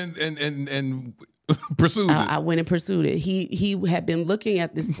went in and pursued it. I went and pursued it. He had been looking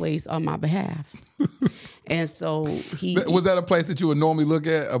at this place on my behalf. And so was that a place that you would normally look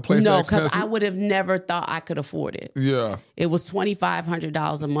at? A place? No, because I would have never thought I could afford it. Yeah. It was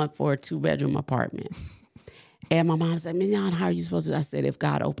 $2,500 a month for a 2-bedroom apartment. And my mom said, Mignon, how are you supposed to? I said, if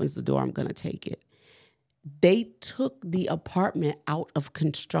God opens the door, I'm going to take it. They took the apartment out of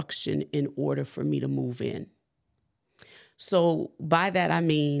construction in order for me to move in. So by that, I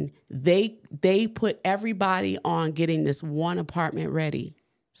mean, they put everybody on getting this one apartment ready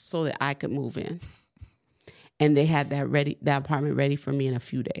so that I could move in. And they had that apartment ready for me in a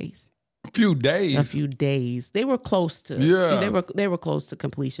few days. A few days? A few days. They were close to. Yeah. They were close to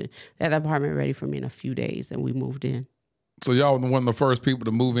completion. They had that apartment ready for me in a few days, and we moved in. So y'all were one of the first people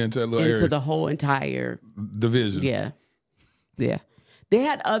to move into that little area? Into the whole entire division. Yeah. Yeah. They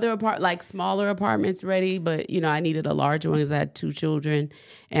had other smaller apartments ready, but I needed a larger one because I had 2 children,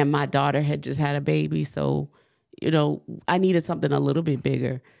 and my daughter had just had a baby, so I needed something a little bit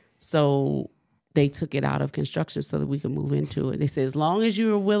bigger. So they took it out of construction so that we could move into it. They said, as long as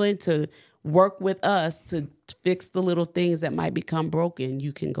you are willing to work with us to fix the little things that might become broken,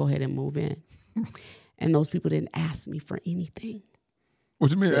 you can go ahead and move in. And those people didn't ask me for anything.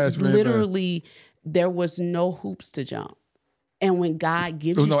 What do you mean ask me? Literally, there was no hoops to jump. And when God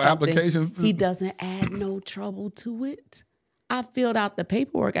gives you something, application? He doesn't add no trouble to it. I filled out the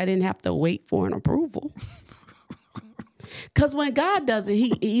paperwork. I didn't have to wait for an approval. Because when God does it,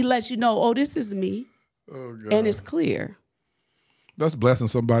 he lets you know, oh, this is me. Oh, God. And it's clear. That's blessing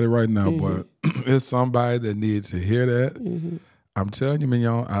somebody right now, but it's somebody that needs to hear that. Mm-hmm. I'm telling you,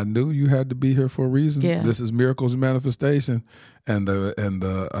 Mignon, I knew you had to be here for a reason. Yeah. This is miracles and manifestation, and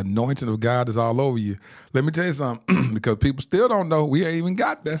the anointing of God is all over you. Let me tell you something, because people still don't know. We ain't even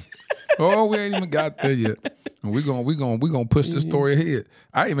got there. We ain't even got there yet. And we're gonna push this story ahead.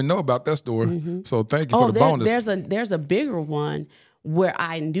 I didn't even know about that story, so thank you for the bonus. There's a bigger one where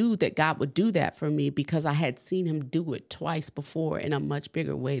I knew that God would do that for me because I had seen him do it twice before in a much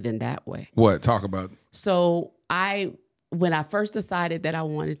bigger way than that way. What? Talk about it. So when I first decided that I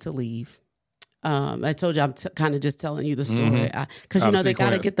wanted to leave, I told you I'm kind of just telling you the story because they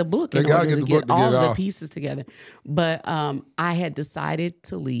got to get the book in order to get all of the pieces together. But I had decided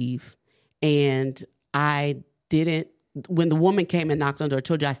to leave, and I didn't. When the woman came and knocked on the door, I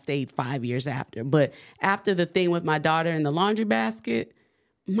told you I stayed 5 years after. But after the thing with my daughter in the laundry basket,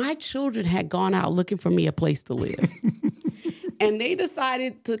 my children had gone out looking for me a place to live. And they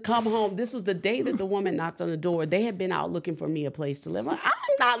decided to come home. This was the day that the woman knocked on the door. They had been out looking for me a place to live. I'm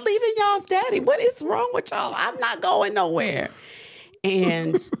not leaving y'all's daddy. What is wrong with y'all? I'm not going nowhere.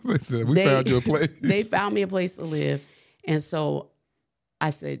 And they said, we found you a place. They found me a place to live. And so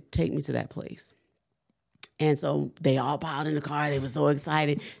I said, take me to that place. And so they all piled in the car. They were so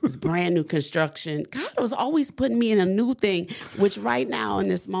excited. This brand new construction. God was always putting me in a new thing, which right now in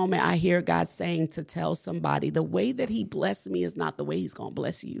this moment, I hear God saying to tell somebody the way that he blessed me is not the way he's going to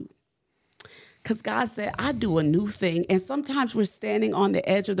bless you. Because God said, I do a new thing. And sometimes we're standing on the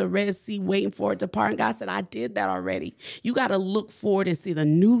edge of the Red Sea waiting for it to part. And God said, I did that already. You got to look forward and see the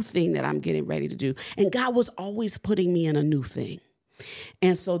new thing that I'm getting ready to do. And God was always putting me in a new thing.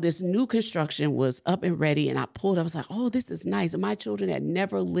 And so this new construction was up and ready, and I pulled up. I was like, oh, this is nice. And my children had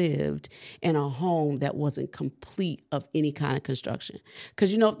never lived in a home that wasn't complete of any kind of construction.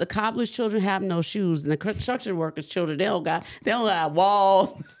 Because, if the cobbler's children have no shoes, and the construction workers' children, they don't got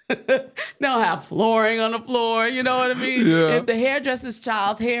walls. They'll have flooring on the floor, you know what I mean? Yeah. If the hairdresser's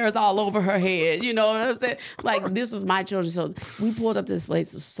child's hair is all over her head, you know what I'm saying? Like, this was my children. So we pulled up to this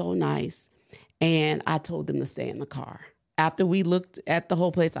place. It was so nice. And I told them to stay in the car. After we looked at the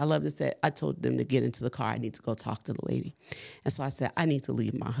whole place, I told them to get into the car. I need to go talk to the lady. And so I said, I need to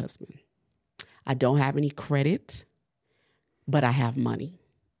leave my husband. I don't have any credit, but I have money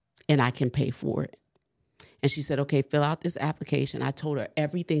and I can pay for it. And she said, okay, fill out this application. I told her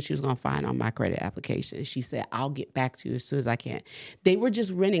everything she was going to find on my credit application. And she said, I'll get back to you as soon as I can. They were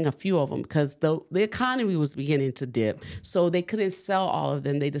just renting a few of them because the economy was beginning to dip. So they couldn't sell all of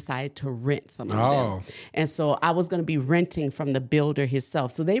them. They decided to rent some of them. And so I was going to be renting from the builder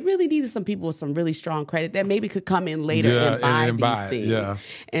himself. So they really needed some people with some really strong credit that maybe could come in later and buy these things. Yeah.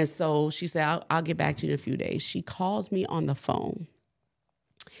 And so she said, I'll get back to you in a few days. She calls me on the phone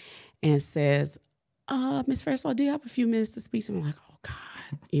and says, Miss Francois, do you have a few minutes to speak to me? I'm like, oh,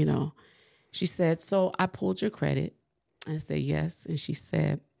 God, you know. She said, so I pulled your credit. I said, yes. And she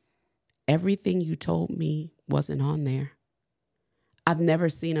said, everything you told me wasn't on there. I've never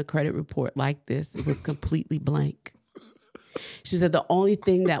seen a credit report like this. It was completely blank. She said, the only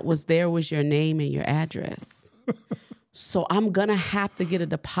thing that was there was your name and your address. So I'm going to have to get a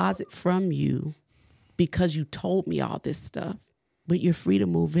deposit from you because you told me all this stuff. But you're free to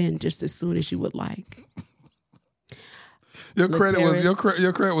move in just as soon as you would like. Your credit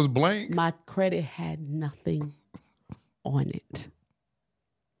was blank? My credit had nothing on it.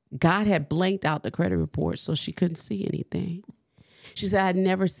 God had blanked out the credit report so she couldn't see anything. She said, I'd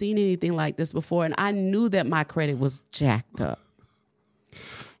never seen anything like this before, and I knew that my credit was jacked up.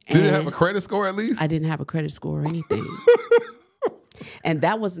 Did you have a credit score at least? I didn't have a credit score or anything. And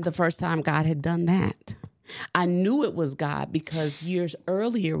that wasn't the first time God had done that. I knew it was God because years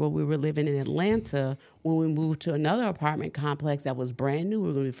earlier when we were living in Atlanta, when we moved to another apartment complex that was brand new, we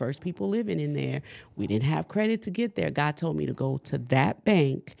were going to be the first people living in there. We didn't have credit to get there. God told me to go to that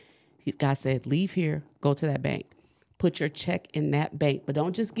bank. God said, leave here, go to that bank. Put your check in that bank, but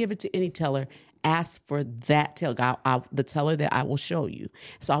don't just give it to any teller. Ask for that teller, the teller that I will show you.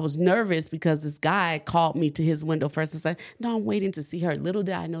 So I was nervous because this guy called me to his window first and said, no, I'm waiting to see her. Little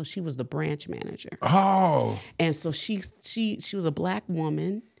did I know she was the branch manager. Oh. And so she was a black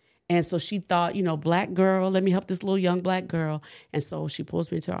woman. And so she thought, you know, black girl, let me help this little young black girl. And so she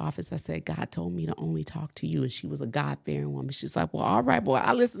pulls me into her office. I said, God told me to only talk to you. And she was a God-fearing woman. She's like, well, all right, boy,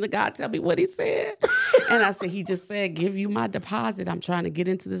 I listen to God. Tell me what he said. And I said, he just said, give you my deposit. I'm trying to get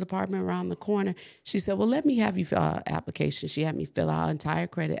into this apartment around the corner. She said, well, let me have you fill out an application. She had me fill out an entire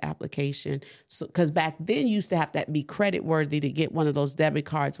credit application. So, because back then you used to have to be credit worthy to get one of those debit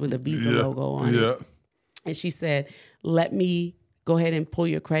cards with a Visa logo on it. And she said, let me go ahead and pull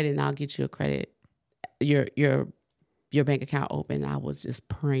your credit and I'll get you a credit, your bank account open. I was just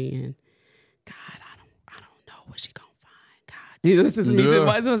praying, God, I don't know what she gonna find. God, you know, this is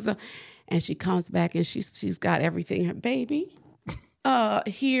me. And she comes back and she's got everything. Baby,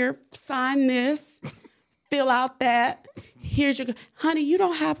 here, sign this, fill out that. Here's your, honey, you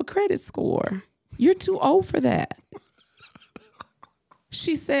don't have a credit score. You're too old for that.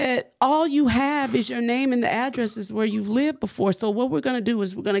 She said, all you have is your name and the addresses where you've lived before. So what we're going to do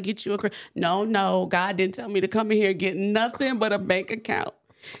is we're going to get you a credit. No, God didn't tell me to come in here and get nothing but a bank account.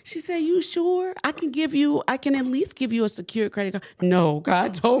 She said, you sure? I can at least give you a secure credit card. No,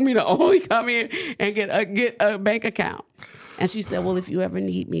 God told me to only come in and get a bank account. And she said, well, if you ever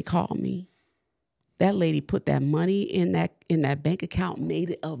need me, call me. That lady put that money in that bank account,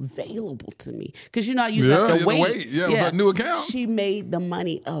 made it available to me. Because, you know, I used to have to wait. Yeah, with that new account. She made the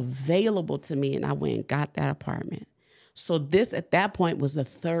money available to me, and I went and got that apartment. So this, at that point, was the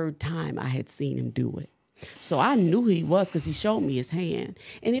third time I had seen him do it. So I knew who he was because he showed me his hand.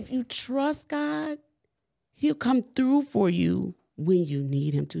 And if you trust God, he'll come through for you when you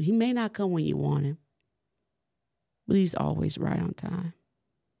need him to. He may not come when you want him, but he's always right on time.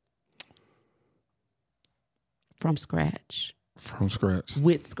 From scratch.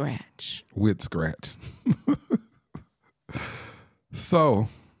 With scratch. So,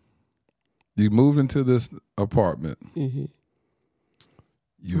 you moved into this apartment. Mm-hmm.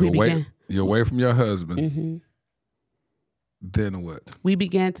 You're away from your husband. Mm-hmm. Then what? We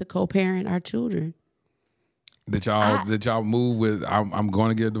began to co-parent our children. Did y'all move with? I'm going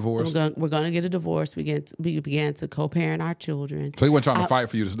to get a divorce. We're going to get a divorce. We began to co-parent our children. So he wasn't trying to fight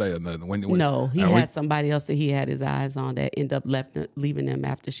for you to stay or nothing. No, he had somebody else that he had his eyes on that ended up leaving him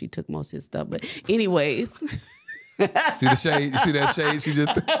after she took most of his stuff. But anyways, see the shade. You see that shade? She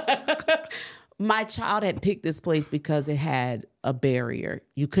just. My child had picked this place because it had a barrier.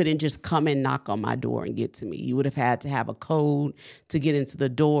 You couldn't just come and knock on my door and get to me. You would have had to have a code to get into the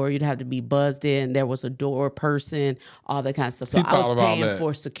door. You'd have to be buzzed in. There was a door person, all that kind of stuff. So I was paying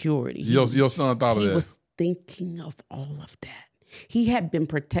for security. Your son thought of that. He was thinking of all of that. He had been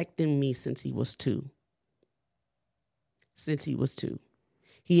protecting me since he was 2.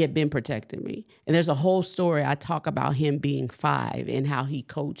 He had been protecting me. And there's a whole story I talk about him being 5 and how he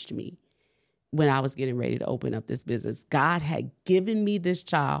coached me when I was getting ready to open up this business. God had given me this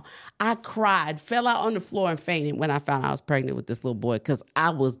child. I cried, fell out on the floor and fainted when I found I was pregnant with this little boy because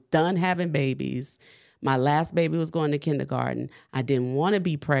I was done having babies. My last baby was going to kindergarten. I didn't want to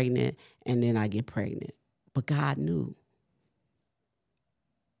be pregnant, and then I get pregnant. But God knew.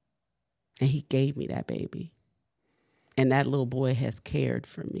 And he gave me that baby. And that little boy has cared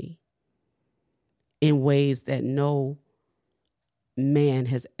for me in ways that no man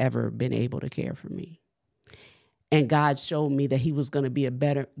has ever been able to care for me. And God showed me that he was going to be a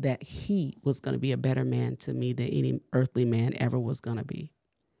better man to me than any earthly man ever was going to be.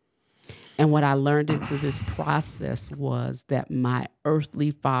 And what I learned into this process was that my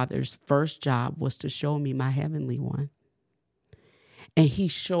earthly father's first job was to show me my heavenly one. And he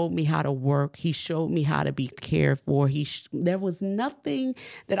showed me how to work. He showed me how to be cared for. There was nothing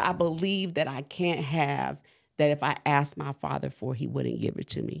that I believed that I can't have that if I asked my father for, he wouldn't give it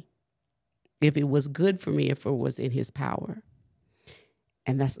to me. If it was good for me, if it was in his power.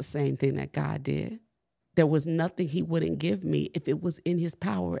 And that's the same thing that God did. There was nothing he wouldn't give me if it was in his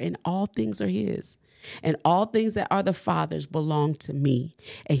power, and all things are his. And all things that are the Father's belong to me.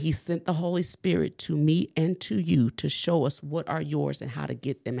 And he sent the Holy Spirit to me and to you to show us what are yours and how to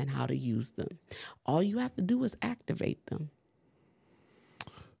get them and how to use them. All you have to do is activate them.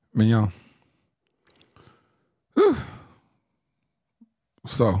 Mignon.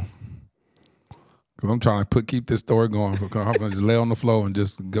 So, because I'm trying to keep this story going, because I'm going to just lay on the floor and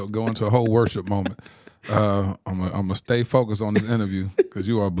just go into a whole worship moment. I'm gonna stay focused on this interview because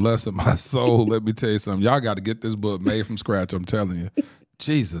you are blessing my soul. Let me tell you something. Y'all got to get this book made from scratch. I'm telling you.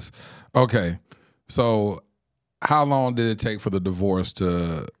 Jesus. Okay. So how long did it take for the divorce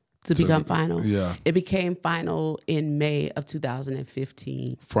to become final? Yeah. It became final in May of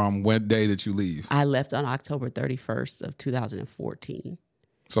 2015. From when day did you leave? I left on October 31st of 2014.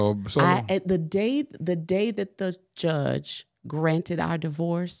 So at the day that the judge granted our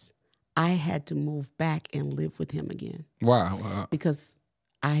divorce, I had to move back and live with him again. Wow. Because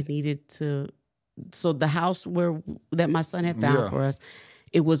I needed to. So the house that my son had found for us,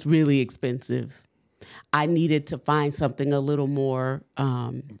 it was really expensive. I needed to find something a little more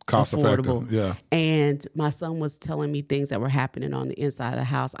cost affordable. Effective. Yeah. And my son was telling me things that were happening on the inside of the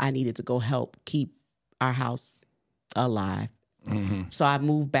house. I needed to go help keep our house alive. Mm-hmm. So I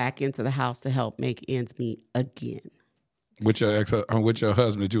moved back into the house to help make ends meet again. With your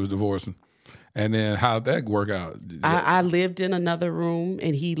husband that you was divorcing. And then how'd that work out? I lived in another room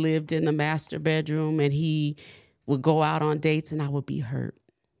and he lived in the master bedroom, and he would go out on dates and I would be hurt.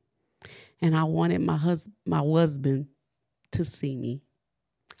 And I wanted my husband to see me.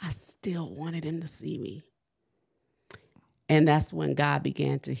 I still wanted him to see me. And that's when God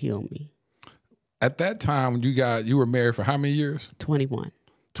began to heal me. At that time, you were married for how many years? 21.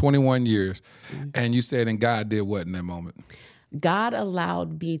 21 years. Mm-hmm. And you said, and God did what in that moment? God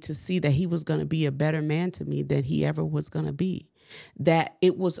allowed me to see that he was going to be a better man to me than he ever was going to be. That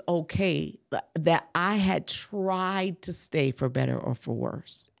it was okay, that I had tried to stay for better or for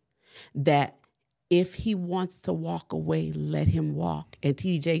worse. That if he wants to walk away, let him walk. And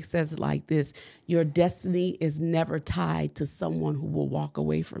TJ says it like this: your destiny is never tied to someone who will walk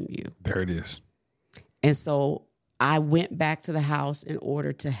away from you. There it is. And so I went back to the house in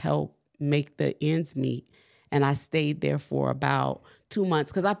order to help make the ends meet. And I stayed there for about 2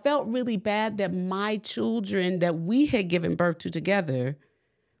 months because I felt really bad that my children that we had given birth to together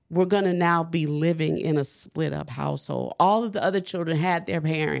were going to now be living in a split up household. All of the other children had their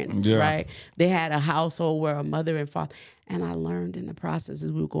parents, right? They had a household where a mother and father. And I learned in the process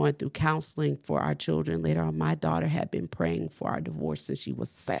as we were going through counseling for our children later on, my daughter had been praying for our divorce since she was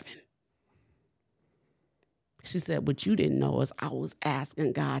 7. She said, what you didn't know is I was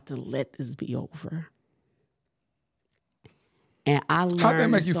asking God to let this be over. And I learned. How'd that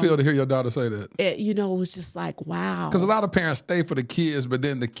make you feel to hear your daughter say that? It was just like, wow. Because a lot of parents stay for the kids, but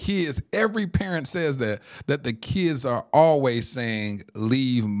then the kids, every parent says that the kids are always saying,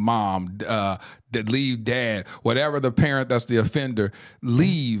 leave mom, leave dad, whatever the parent that's the offender,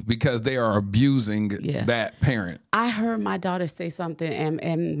 leave because they are abusing that parent. I heard my daughter say something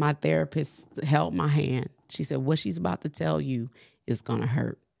and my therapist held my hand. She said, what she's about to tell you is going to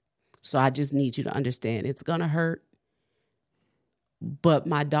hurt. So I just need you to understand it's going to hurt. But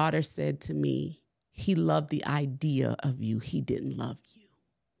my daughter said to me, he loved the idea of you. He didn't love you.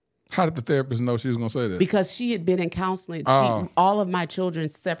 How did the therapist know she was going to say that? Because she had been in counseling. All of my children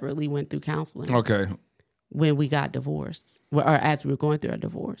separately went through counseling. Okay. When we got divorced, or as we were going through our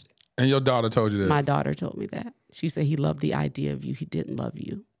divorce. And your daughter told you that? My daughter told me that. She said he loved the idea of you. He didn't love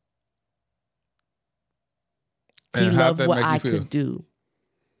you. And he loved that what make you I feel? could do.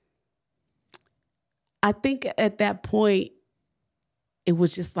 I think at that point, it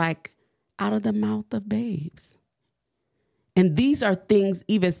was just like out of the mouth of babes. And these are things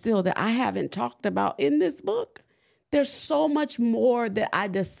even still that I haven't talked about in this book. There's so much more that I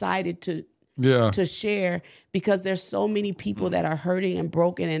decided to share because there's so many people that are hurting and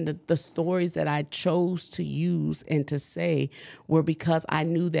broken, and the stories that I chose to use and to say were because I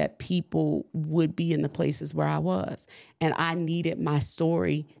knew that people would be in the places where I was, and I needed my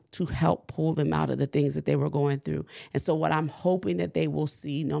story to help pull them out of the things that they were going through. And so what I'm hoping that they will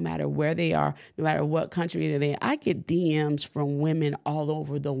see, no matter where they are, no matter what country they're in, I get DMs from women all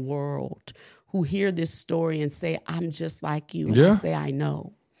over the world who hear this story and say, I'm just like you. And I say, I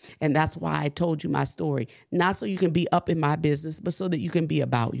know. And that's why I told you my story. Not so you can be up in my business, but so that you can be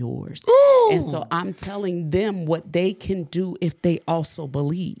about yours. Ooh. And so I'm telling them what they can do if they also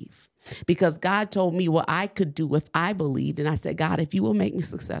believe. Because God told me what I could do if I believed. And I said, God, if you will make me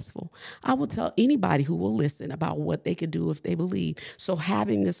successful, I will tell anybody who will listen about what they could do if they believe. So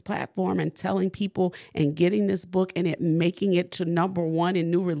having this platform and telling people and getting this book and it making it to #1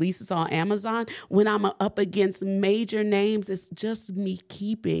 in new releases on Amazon when I'm up against major names, it's just me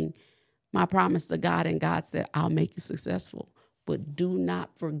keeping my promise to God. And God said, I'll make you successful. But do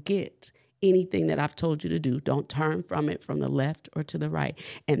not forget anything that I've told you to do. Don't turn from it from the left or to the right.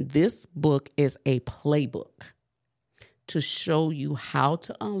 And this book is a playbook to show you how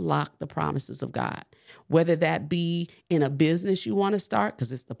to unlock the promises of God, whether that be in a business you want to start,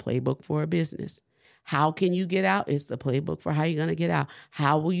 because it's the playbook for a business. How can you get out? It's the playbook for how you're going to get out.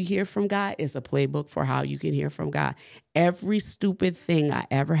 How will you hear from God? It's a playbook for how you can hear from God. Every stupid thing I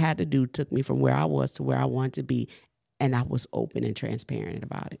ever had to do took me from where I was to where I wanted to be, and I was open and transparent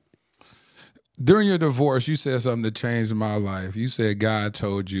about it. During your divorce, you said something that changed my life. You said God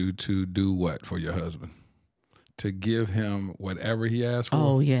told you to do what for your husband? To give him whatever he asked for?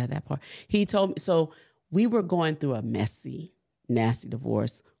 Oh, yeah, that part. He told me, so we were going through a messy, nasty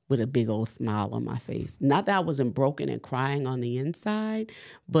divorce with a big old smile on my face. Not that I wasn't broken and crying on the inside,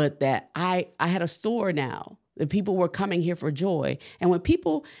 but that I had a store now. The people were coming here for joy. And when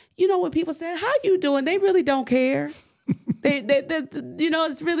people, when people say, how you doing? They really don't care. They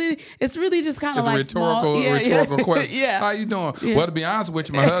it's really just kind of like rhetorical question. Yeah. How you doing? Yeah. Well, to be honest with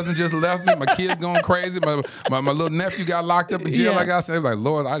you, my husband just left me. My kids going crazy. My little nephew got locked up in jail. Like I said, like,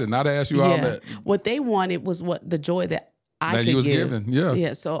 Lord, I did not ask you all that. What they wanted was what the joy that I could he was give. giving.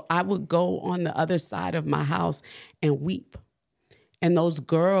 Yeah. So I would go on the other side of my house and weep. And those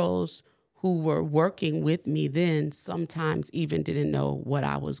girls who were working with me then sometimes even didn't know what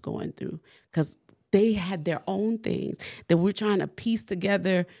I was going through, because they had their own things that we're trying to piece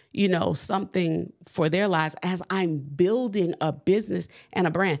together, something for their lives as I'm building a business and a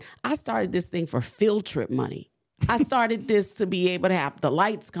brand. I started this thing for field trip money. I started this to be able to have the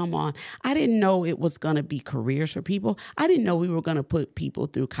lights come on. I didn't know it was going to be careers for people. I didn't know we were going to put people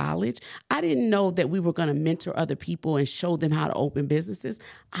through college. I didn't know that we were going to mentor other people and show them how to open businesses.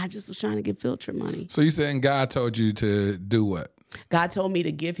 I just was trying to get field trip money. So you saying God told you to do what? God told me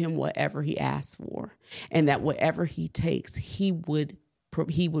to give him whatever he asked for, and that whatever he takes, he would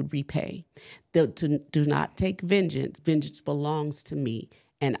repay. Do not take vengeance. Vengeance belongs to me,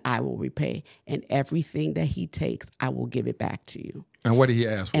 and I will repay. And everything that he takes, I will give it back to you. And what did he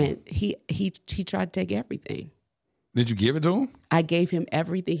ask for? And he tried to take everything. Did you give it to him? I gave him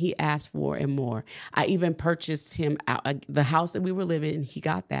everything he asked for and more. I even purchased him the house that we were living in. He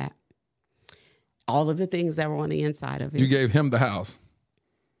got that. All of the things that were on the inside of it. You gave him the house.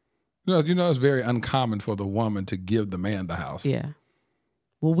 It's very uncommon for the woman to give the man the house. Yeah.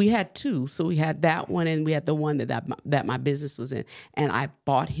 Well, we had two. So we had that one, and we had the one that my business was in. And I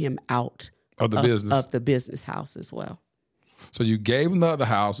bought him out of the business house as well. So you gave him the other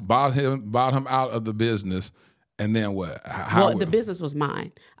house, bought him out of the business, and then what? The business was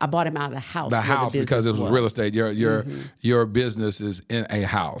mine. I bought him out of the house. The house, because it was real estate. Your business is in a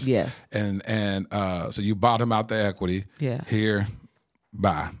house. Yes. And so you bought him out the equity. Yeah. Here,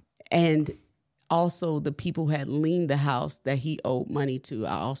 bye. And also the people who had liened the house that he owed money to,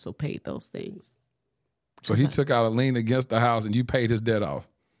 I also paid those things. So he took out a lien against the house and you paid his debt off.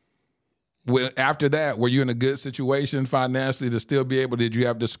 After that, were you in a good situation financially to still be able? Did you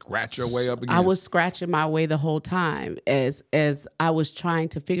have to scratch your way up again? I was scratching my way the whole time as I was trying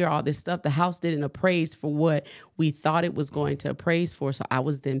to figure all this stuff. The house didn't appraise for what we thought it was going to appraise for, so I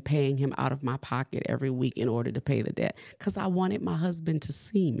was then paying him out of my pocket every week in order to pay the debt because I wanted my husband to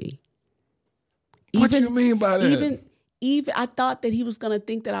see me. What do you mean by that? Even I thought that he was going to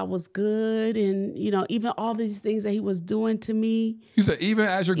think that I was good, and even all these things that he was doing to me. You said even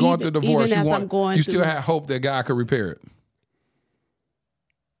as you're going through divorce, you still had hope that God could repair it.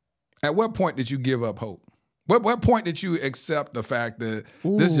 At what point did you give up hope? What point did you accept the fact that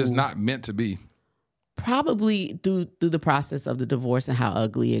this is not meant to be? Probably through the process of the divorce and how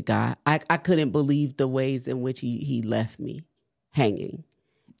ugly it got. I couldn't believe the ways in which he left me hanging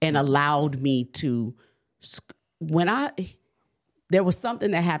and allowed me to. There was something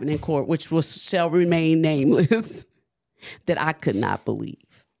that happened in court, which shall remain nameless, that I could not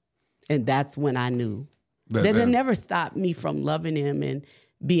believe. And that's when I knew that it never stopped me from loving him and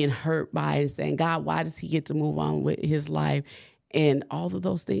being hurt by it and saying, God, why does he get to move on with his life? And all of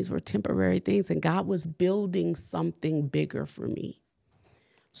those things were temporary things. And God was building something bigger for me.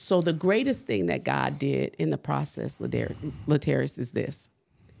 So the greatest thing that God did in the process, Lateris, is this.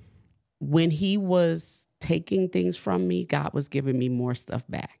 When he was taking things from me, God was giving me more stuff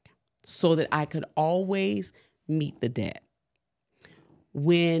back so that I could always meet the debt.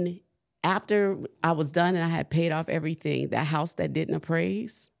 After I was done and I had paid off everything, that house that didn't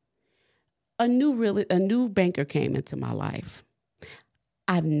appraise, a new banker came into my life.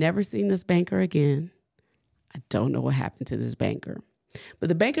 I've never seen this banker again. I don't know what happened to this banker. But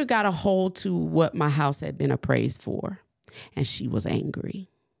the banker got a hold to what my house had been appraised for, and she was angry.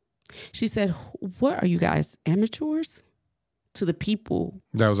 She said, what are you guys, amateurs? To the people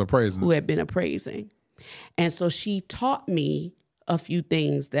that was appraising, who had been appraising. And so she taught me a few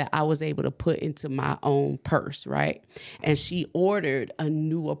things that I was able to put into my own purse, right? And she ordered a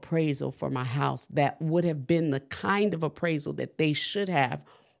new appraisal for my house that would have been the kind of appraisal that they should have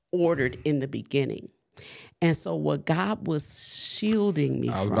ordered in the beginning. And so what God was shielding me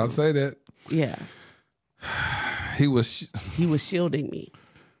from. I was about to say that. Yeah. He was shielding me.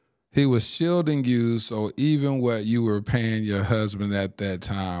 He was shielding you, so even what you were paying your husband at that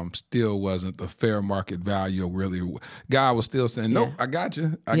time still wasn't the fair market value. Really, God was still saying, nope, I got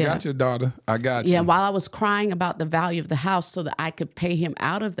you. I got your daughter. I got you. Yeah, while I was crying about the value of the house so that I could pay him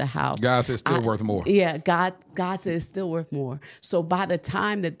out of the house. God said it's still worth more. Yeah, God said it's still worth more. So by the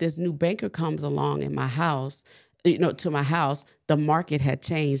time that this new banker comes along in my house, to my house, the market had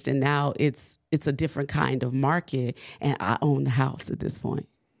changed, and now it's a different kind of market, and I own the house at this point.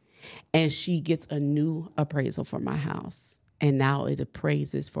 And she gets a new appraisal for my house. And now it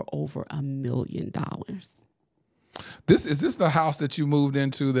appraises for over $1 million. Is this the house that you moved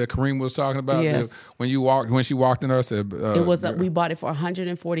into that Kareem was talking about? Yes. When she walked in there, I said it was we bought it for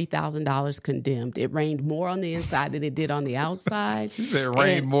 $140,000 condemned. It rained more on the inside than it did on the outside. She said it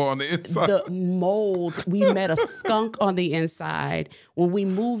rained more on the inside. The mold, we met a skunk on the inside. When we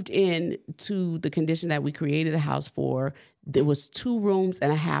moved in to the condition that we created the house for, there was 2 rooms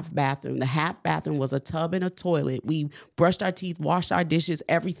and a half bathroom. The half bathroom was a tub and a toilet. We brushed our teeth, washed our dishes,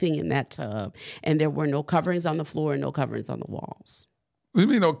 everything in that tub. And there were no coverings on the floor and no coverings on the walls. What do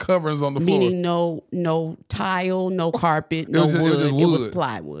you mean no coverings on the floor? Meaning no tile, no carpet, no wood. It was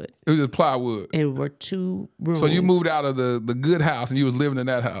plywood. It was just plywood. And we're 2 rooms. So you moved out of the good house and you was living in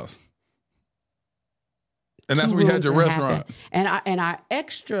that house. And that's where you had your restaurant. And our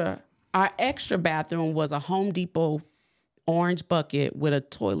extra bathroom was a Home Depot orange bucket with a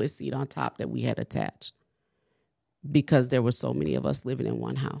toilet seat on top that we had attached because there were so many of us living in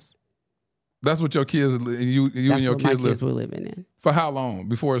one house. That's what your kids, you and your kids were living in. For how long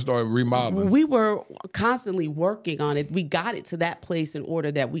before it started remodeling? We were constantly working on it. We got it to that place in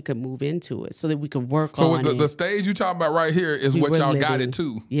order that we could move into it so that we could work on it. So the stage you talking about right here is what y'all got it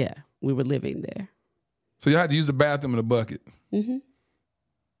to? Yeah, we were living there. So you had to use the bathroom in a bucket? Mm-hmm.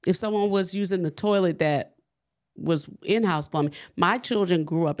 If someone was using the toilet that was in-house plumbing, my children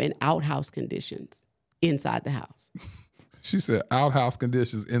grew up in outhouse conditions inside the house. She said outhouse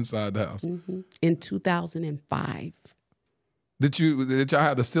conditions inside the house. Mm-hmm. In 2005. Did y'all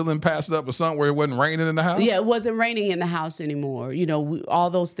have the ceiling patched up or something where it wasn't raining in the house? Yeah, it wasn't raining in the house anymore.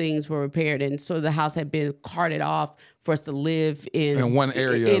 All those things were repaired, and so the house had been carted off for us to live in one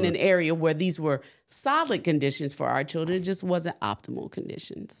area, in an area where these were solid conditions for our children. It just wasn't optimal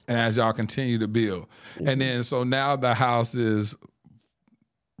conditions. And as y'all continue to build, and then so now the house is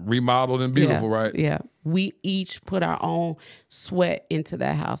remodeled and beautiful, right? Yeah. We each put our own sweat into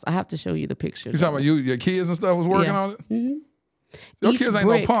that house. I have to show you the pictures. You talking about your kids and stuff was working on it? Mm-hmm. Your kids ain't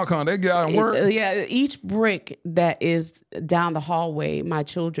no punk, huh? They get out and work. Yeah, each brick that is down the hallway, my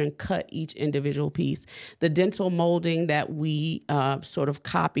children cut each individual piece. The dental molding that we sort of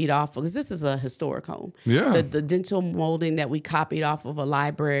copied off of, because this is a historic home. Yeah. The dental molding that we copied off of a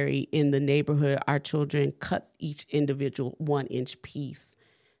library in the neighborhood, our children cut each individual 1-inch piece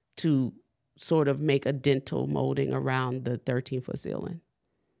to sort of make a dental molding around the 13-foot ceiling.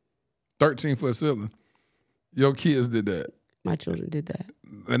 13-foot ceiling. Your kids did that. My children did that.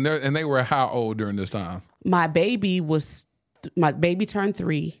 And they were how old during this time? My baby turned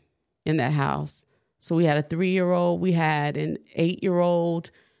 3 in that house. So we had a 3-year-old, we had an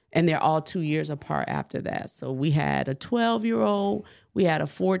 8-year-old, and they're all 2 years apart after that. So we had a 12-year-old, we had a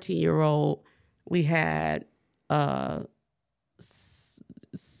 14-year-old, we had a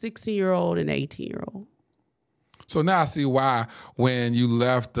 16-year-old and an 18-year-old. So now I see why when you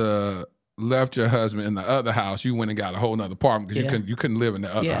left your husband in the other house, you went and got a whole nother apartment because you couldn't live in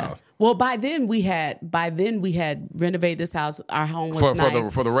the other house. Well, by then we had renovated this house. Our home was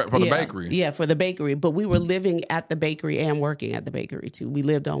nice. for the bakery. Yeah, for the bakery. But we were living at the bakery and working at the bakery too. We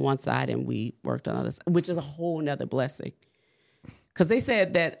lived on one side and we worked on the other side, which is a whole nother blessing. Because they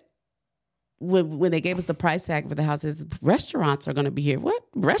said that when they gave us the price tag for the house, it's restaurants are going to be here. What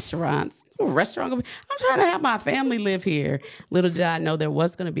restaurants? I'm trying to have my family live here. Little did I know there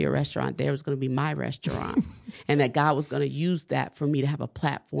was going to be a restaurant. There was going to be my restaurant, and that God was going to use that for me to have a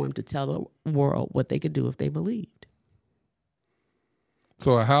platform to tell the world what they could do if they believed.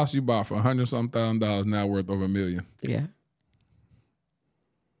 So a house you bought for $100,000 now worth over $1 million. Yeah,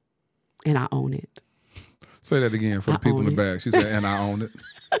 and I own it. Say that again for the people in the back. She said, and I own it.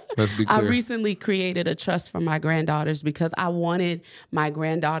 Let's be clear. I recently created a trust for my granddaughters because I wanted my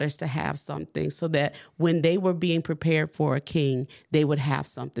granddaughters to have something so that when they were being prepared for a king, they would have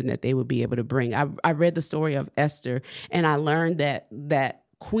something that they would be able to bring. I read the story of Esther, and I learned that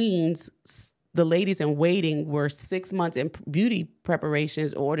queens, the ladies in waiting, were 6 months in beauty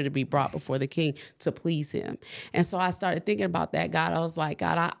preparations in order to be brought before the king to please him. And so I started thinking about that, God. I was like,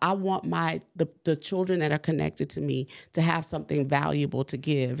 God, I want the children that are connected to me to have something valuable to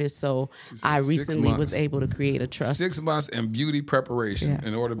give. And so I recently was able to create a trust. 6 months in beauty preparation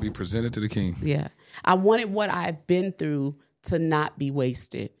in order to be presented to the king. Yeah. I wanted what I've been through to not be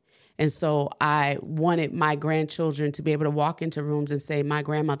wasted. And so I wanted my grandchildren to be able to walk into rooms and say, my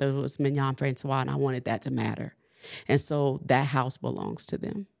grandmother was Mignon Francois, and I wanted that to matter. And so that house belongs to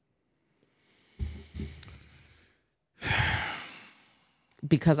them.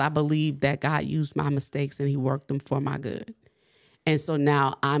 Because I believe that God used my mistakes and he worked them for my good. And so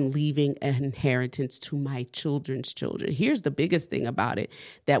now I'm leaving an inheritance to my children's children. Here's the biggest thing about it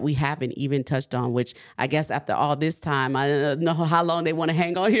that we haven't even touched on, which I guess after all this time, I don't know how long they want to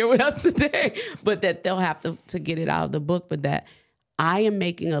hang on here with us today, but that they'll have to get it out of the book. But that I am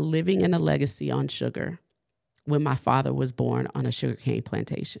making a living and a legacy on sugar when my father was born on a sugarcane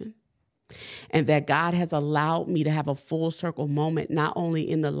plantation. And that God has allowed me to have a full circle moment, not only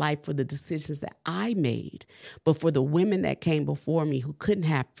in the life for the decisions that I made, but for the women that came before me who couldn't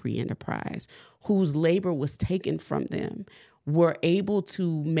have free enterprise, whose labor was taken from them, were able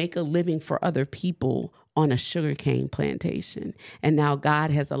to make a living for other people on a sugarcane plantation. And now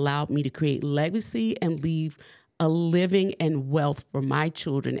God has allowed me to create legacy and leave a living and wealth for my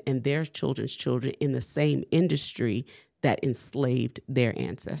children and their children's children in the same industry that enslaved their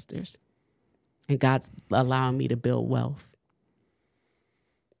ancestors. And God's allowing me to build wealth.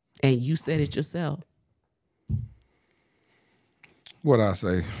 And you said it yourself. What I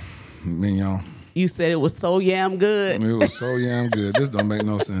say, Mignon? You said it was so yam good. It was so yam good. This don't make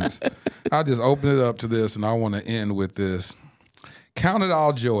no sense. I'll just open it up to this, and I want to end with this. Count it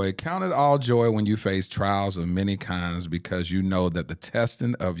all joy. Count it all joy when you face trials of many kinds, because you know that the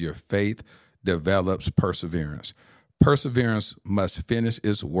testing of your faith develops perseverance. Perseverance must finish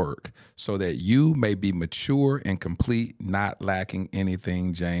its work so that you may be mature and complete, not lacking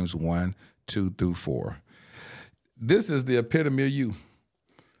anything. James 1:2-4. This is the epitome of you.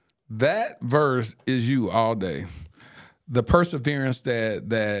 That verse is you all day. The perseverance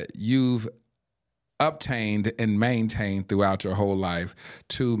that you've obtained and maintained throughout your whole life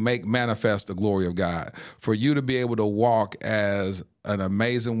to make manifest the glory of God. For you to be able to walk as an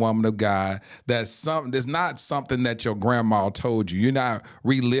amazing woman of God, that's not something that your grandma told you. You're not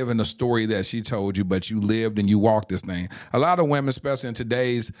reliving a story that she told you, but you lived and you walked this thing. A lot of women, especially in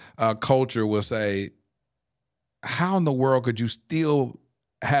today's culture, will say, how in the world could you still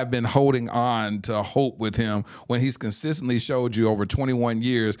have been holding on to hope with him when he's consistently showed you over 21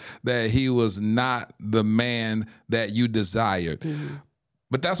 years that he was not the man that you desired? Mm-hmm.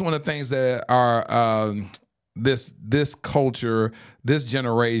 But that's one of the things that our this culture, this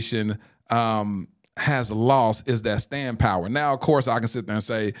generation has lost is that staying power. Now, of course, I can sit there and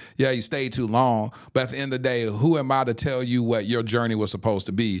say, yeah, you stayed too long. But at the end of the day, who am I to tell you what your journey was supposed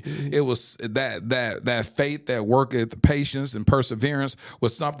to be? Mm-hmm. It was that faith, that work, the patience and perseverance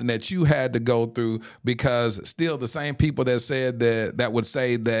was something that you had to go through, because still the same people that said that would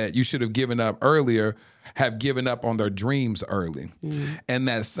say that you should have given up earlier have given up on their dreams early. Mm-hmm. And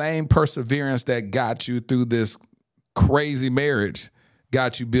that same perseverance that got you through this crazy marriage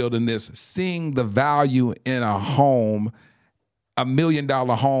got you building this, seeing the value in a home, $1 million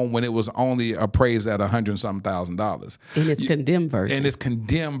home, when it was only appraised at $100,000. In its condemned version. In its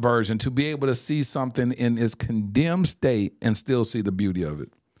condemned version, to be able to see something in its condemned state and still see the beauty of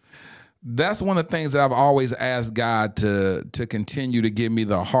it. That's one of the things that I've always asked God to continue to give me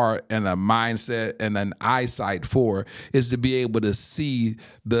the heart and a mindset and an eyesight for, is to be able to see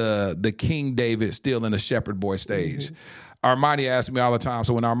the King David still in the shepherd boy stage. Mm-hmm. Armani asks me all the time,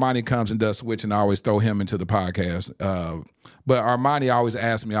 so when Armani comes and does switching, I always throw him into the podcast. But Armani always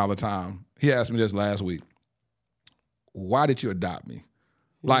asks me all the time. He asked me this last week. Why did you adopt me?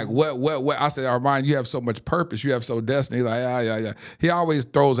 Like, what? I said, Armani, you have so much purpose. You have so destiny. He's like, yeah. He always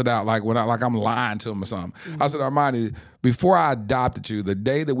throws it out like I'm lying to him or something. Mm-hmm. I said, Armani, before I adopted you, the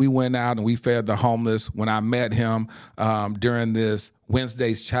day that we went out and we fed the homeless, when I met him during this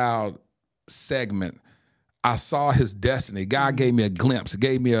Wednesday's Child segment, I saw his destiny. God gave me a glimpse.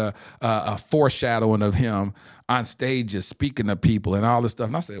 Gave me a foreshadowing of him on stage just speaking to people and all this stuff.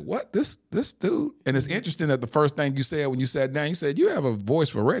 And I said, what? This dude? And it's interesting that the first thing you said when you sat down, you said, you have a voice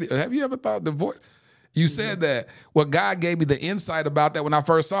for radio. Have you ever thought the voice? You said that. Well, God gave me the insight about that when I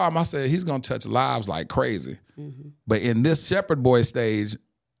first saw him. I said, he's going to touch lives like crazy. Mm-hmm. But in this shepherd boy stage,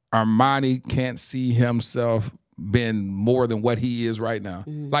 Armani can't see himself been more than what he is right now.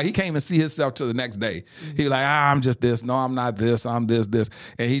 Mm-hmm. Like, he can't even see himself till the next day. Mm-hmm. He's like, I'm just this. No, I'm not this. I'm this.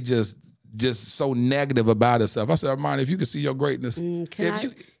 And he just so negative about himself. I said, Armani, if you could see your greatness.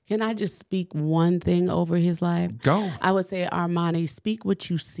 Can I just speak one thing over his life? Go. I would say, Armani, speak what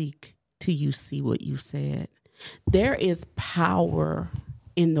you seek till you see what you said. There is power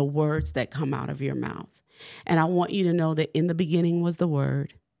in the words that come out of your mouth. And I want you to know that in the beginning was the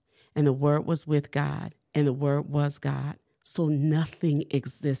Word, and the Word was with God, and the Word was God. So nothing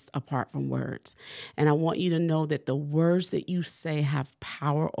exists apart from words. And I want you to know that the words that you say have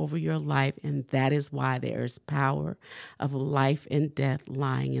power over your life, and that is why there is power of life and death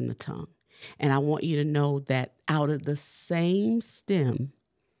lying in the tongue. And I want you to know that out of the same stem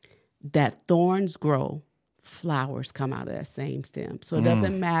that thorns grow, flowers come out of that same stem. So it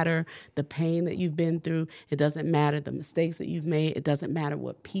doesn't matter the pain that you've been through. It doesn't matter the mistakes that you've made. It doesn't matter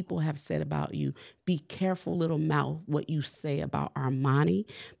what people have said about you. Be careful, little mouth, what you say about Armani,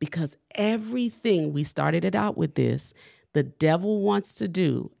 because everything, we started it out with this, the devil wants to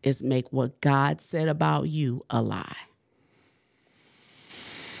do is make what God said about you a lie.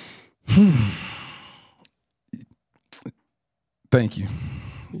 Thank you.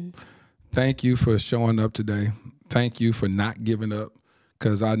 Thank you for showing up today. Thank you for not giving up,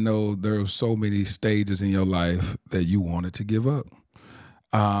 because I know there are so many stages in your life that you wanted to give up.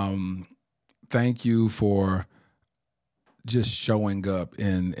 Thank you for just showing up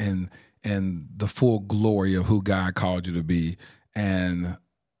in the full glory of who God called you to be. And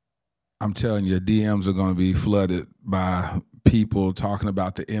I'm telling you, DMs are going to be flooded by people talking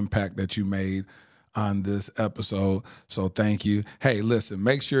about the impact that you made on this episode. So thank you. Hey, listen,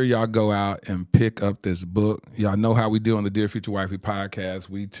 make sure y'all go out and pick up this book. Y'all know how we do on the Dear Future Wifey podcast.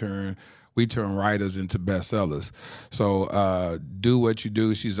 We turn writers into bestsellers. So do what you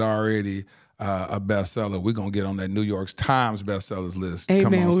do. She's already a bestseller. We're going to get on that New York Times bestsellers list. Amen.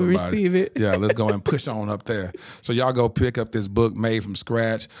 Come on, we somebody. Receive it. Yeah, let's go and push on up there. So y'all go pick up this book, Made from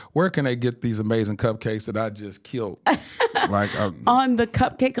Scratch. Where can they get these amazing cupcakes that I just killed? On the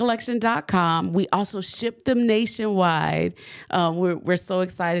cupcakecollection.com. We also ship them nationwide. We're so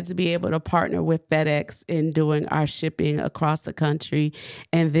excited to be able to partner with FedEx in doing our shipping across the country.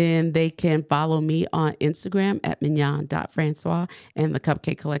 And then they can follow me on Instagram at Mignon.Francois and the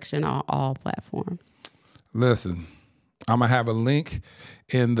Cupcake Collection on all platforms. Listen, I'm going to have a link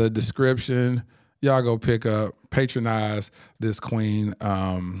in the description. Y'all go pick up, patronize this queen.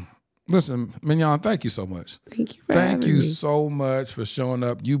 Listen, Mignon, thank you so much. Thank you for having me. Thank you so much for showing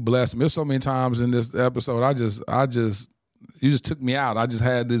up. You blessed me. There's so many times in this episode, you just took me out. I just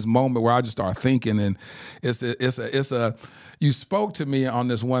had this moment where I just started thinking, and you spoke to me on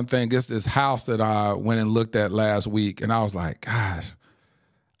this one thing. It's this house that I went and looked at last week, and I was like, gosh,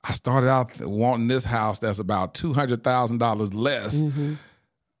 I started out wanting this house that's about $200,000 less. Mm-hmm.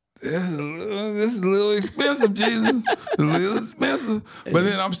 this is a little expensive, Jesus. A little expensive. But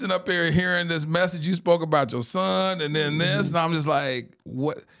then I'm sitting up here hearing this message you spoke about your son and then this, and I'm just like,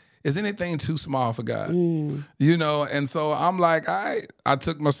 what? Is anything too small for God? You know, and so I'm like, I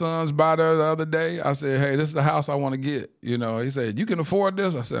took my son's by there the other day. I said, hey, this is the house I want to get. You know, he said, you can afford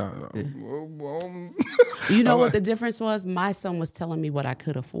this? I said, you know what the difference was? My son was telling me what I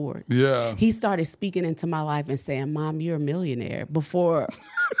could afford. Yeah. He started speaking into my life and saying, Mom, you're a millionaire. Before,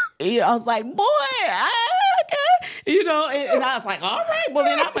 I was like, boy, you know, and I was like, all right, well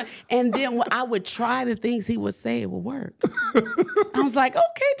then and then when I would try the things he would say, it would work. I was like,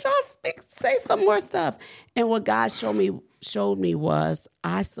 okay, Charles, say some more stuff. And what God showed me was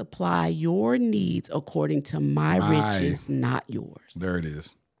I supply your needs according to my riches, not yours. There it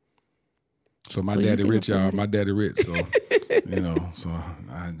is. So my daddy rich, y'all. My daddy rich. So, you know, so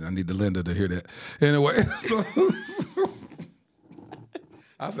I need the lender to hear that. Anyway, so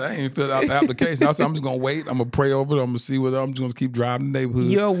I said, I ain't filled out the application. I said, I'm just going to wait. I'm going to pray over it. I'm going to see what I'm just going to keep driving the neighborhood.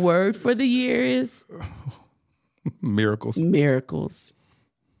 Your word for the year is? Miracles. Miracles.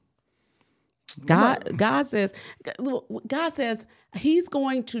 God says he's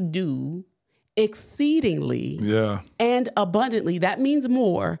going to do exceedingly and abundantly. That means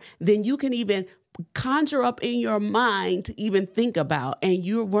more than you can even conjure up in your mind to even think about. And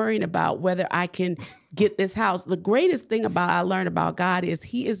you're worrying about whether I can get this house. The greatest thing I learned about God is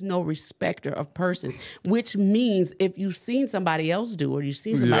he is no respecter of persons, which means if you've seen somebody else do or you've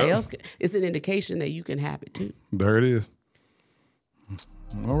seen somebody else, it's an indication that you can have it too. There it is.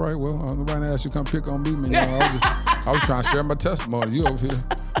 All right, well, nobody asked you to come pick on me, man. I was trying to share my testimony. You over here.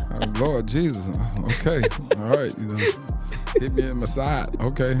 Lord Jesus. Okay. All right. You know, hit me in my side.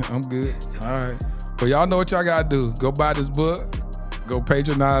 Okay, I'm good. All right. Well, y'all know what y'all got to do. Go buy this book. Go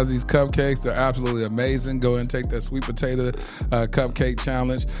patronize these cupcakes. They're absolutely amazing. Go and take that sweet potato cupcake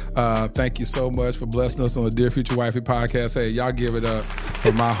challenge. Thank you so much for blessing us on the Dear Future Wifey podcast. Hey, y'all give it up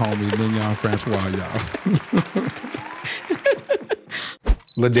for my homie, Mignon, Francois, y'all.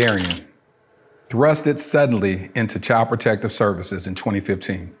 Ladarian, thrusted suddenly into Child Protective Services in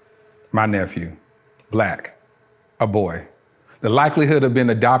 2015. My nephew, Black, a boy. The likelihood of being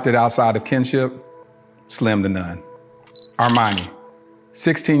adopted outside of kinship, slim to none. Armani,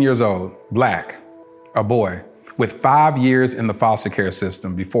 16 years old, Black, a boy, with 5 years in the foster care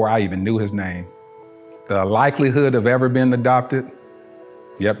system before I even knew his name. The likelihood of ever being adopted,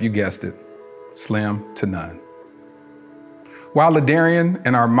 yep, you guessed it, slim to none. While Ladarian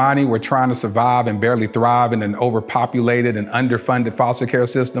and Armani were trying to survive and barely thrive in an overpopulated and underfunded foster care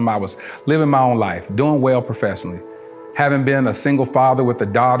system, I was living my own life, doing well professionally. Having been a single father with a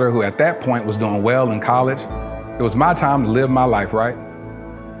daughter who at that point was doing well in college, it was my time to live my life, right?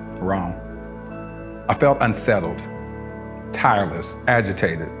 Wrong. I felt unsettled, tireless,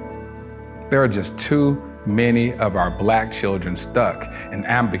 agitated. There are just too many of our Black children stuck in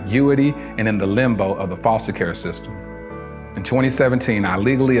ambiguity and in the limbo of the foster care system. In 2017, I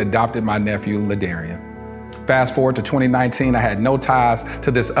legally adopted my nephew, Ladarian. Fast forward to 2019, I had no ties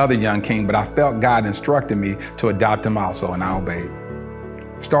to this other young king, but I felt God instructed me to adopt him also, and I obeyed.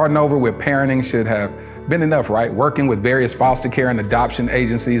 Starting over with parenting should have been enough, right? Working with various foster care and adoption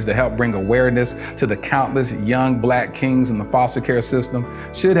agencies to help bring awareness to the countless young Black kings in the foster care system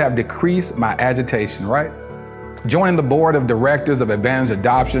should have decreased my agitation, right? Joining the board of directors of Advantage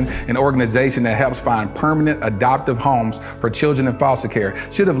Adoption, an organization that helps find permanent adoptive homes for children in foster care,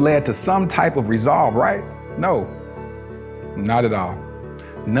 should have led to some type of resolve, right? No, not at all.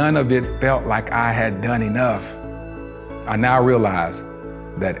 None of it felt like I had done enough. I now realize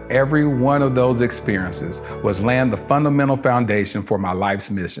that every one of those experiences was laying the fundamental foundation for my life's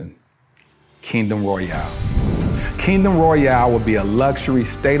mission, Kingdom Royale. Kingdom Royale will be a luxury,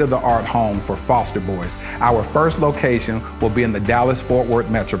 state-of-the-art home for foster boys. Our first location will be in the Dallas-Fort Worth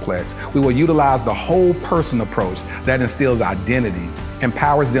Metroplex. We will utilize the whole person approach that instills identity,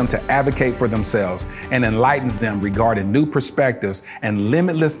 empowers them to advocate for themselves, and enlightens them regarding new perspectives and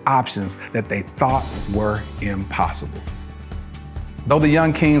limitless options that they thought were impossible. Though the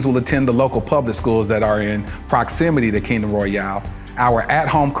young kings will attend the local public schools that are in proximity to Kingdom Royale, our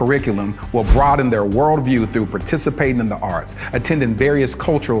at-home curriculum will broaden their worldview through participating in the arts, attending various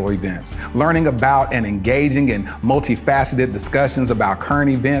cultural events, learning about and engaging in multifaceted discussions about current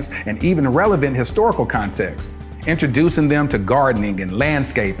events and even relevant historical context, introducing them to gardening and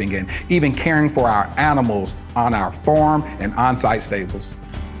landscaping and even caring for our animals on our farm and on-site stables.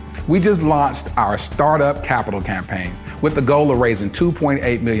 We just launched our Startup Capital campaign with the goal of raising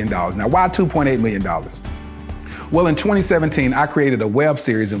 $2.8 million. Now, why $2.8 million? Well, in 2017, I created a web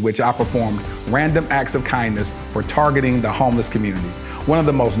series in which I performed random acts of kindness for targeting the homeless community. One of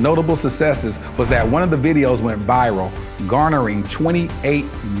the most notable successes was that one of the videos went viral, garnering 28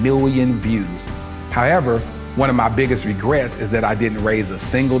 million views. However, one of my biggest regrets is that I didn't raise a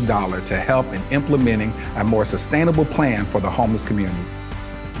single dollar to help in implementing a more sustainable plan for the homeless community.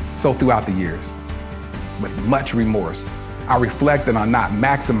 So throughout the years, with much remorse, I reflected on not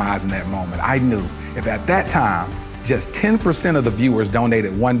maximizing that moment. I knew if at that time, just 10% of the viewers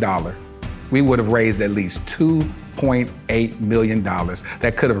donated $1, we would have raised at least $2.8 million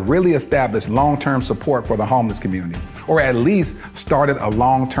that could have really established long-term support for the homeless community, or at least started a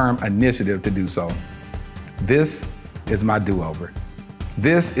long-term initiative to do so. This is my do-over.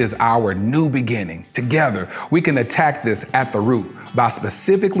 This is our new beginning. Together, we can attack this at the root by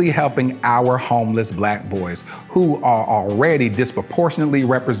specifically helping our homeless Black boys who are already disproportionately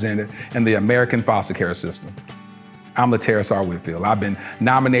represented in the American foster care system. I'm Laterris R. Whitfield. I've been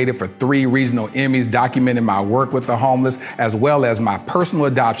nominated for 3 regional Emmys documenting my work with the homeless as well as my personal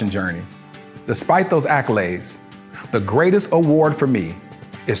adoption journey. Despite those accolades, the greatest award for me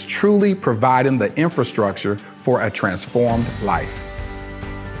is truly providing the infrastructure for a transformed life.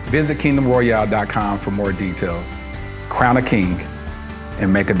 Visit kingdomroyale.com for more details. Crown a king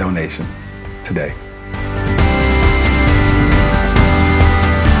and make a donation today.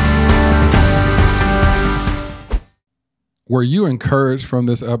 Were you encouraged from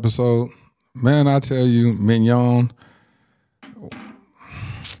this episode? Man, I tell you, Mignon,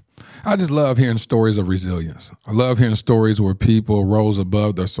 I just love hearing stories of resilience. I love hearing stories where people rose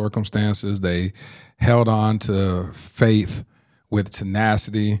above their circumstances. They held on to faith with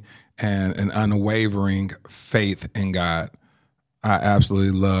tenacity and an unwavering faith in God. I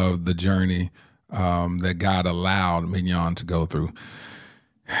absolutely love the journey that God allowed Mignon to go through.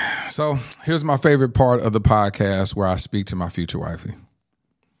 So here's my favorite part of the podcast where I speak to my future wifey.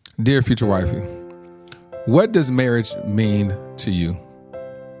 Dear future wifey, what does marriage mean to you?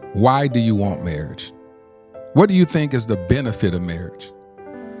 Why do you want marriage? What do you think is the benefit of marriage?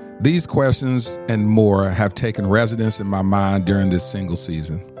 These questions and more have taken residence in my mind during this single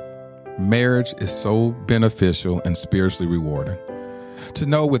season. Marriage is so beneficial and spiritually rewarding. To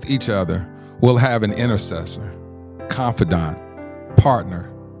know with each other, we'll have an intercessor, confidant, partner,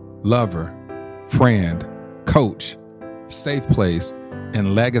 lover, friend, coach, safe place,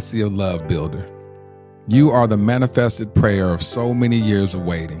 and legacy of love builder. You are the manifested prayer of so many years of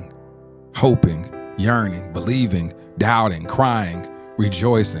waiting, hoping, yearning, believing, doubting, crying,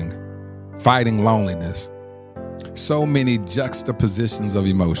 rejoicing, fighting loneliness. So many juxtapositions of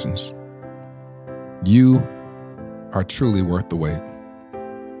emotions. You are truly worth the wait.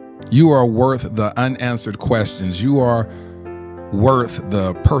 You are worth the unanswered questions. You are worth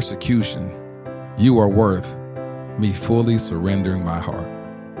the persecution. You are worth me fully surrendering my heart.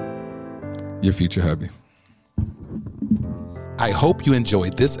 Your future hubby. I hope you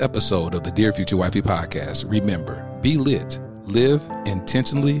enjoyed this episode of the Dear Future Wifey podcast. Remember, be lit, live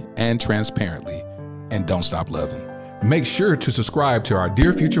intentionally and transparently, and don't stop loving. Make sure to subscribe to our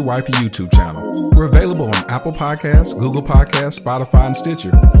Dear Future Wifey YouTube channel. We're available on Apple Podcasts, Google Podcasts, Spotify, and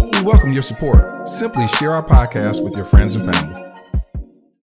Stitcher. We welcome your support. Simply share our podcast with your friends and family.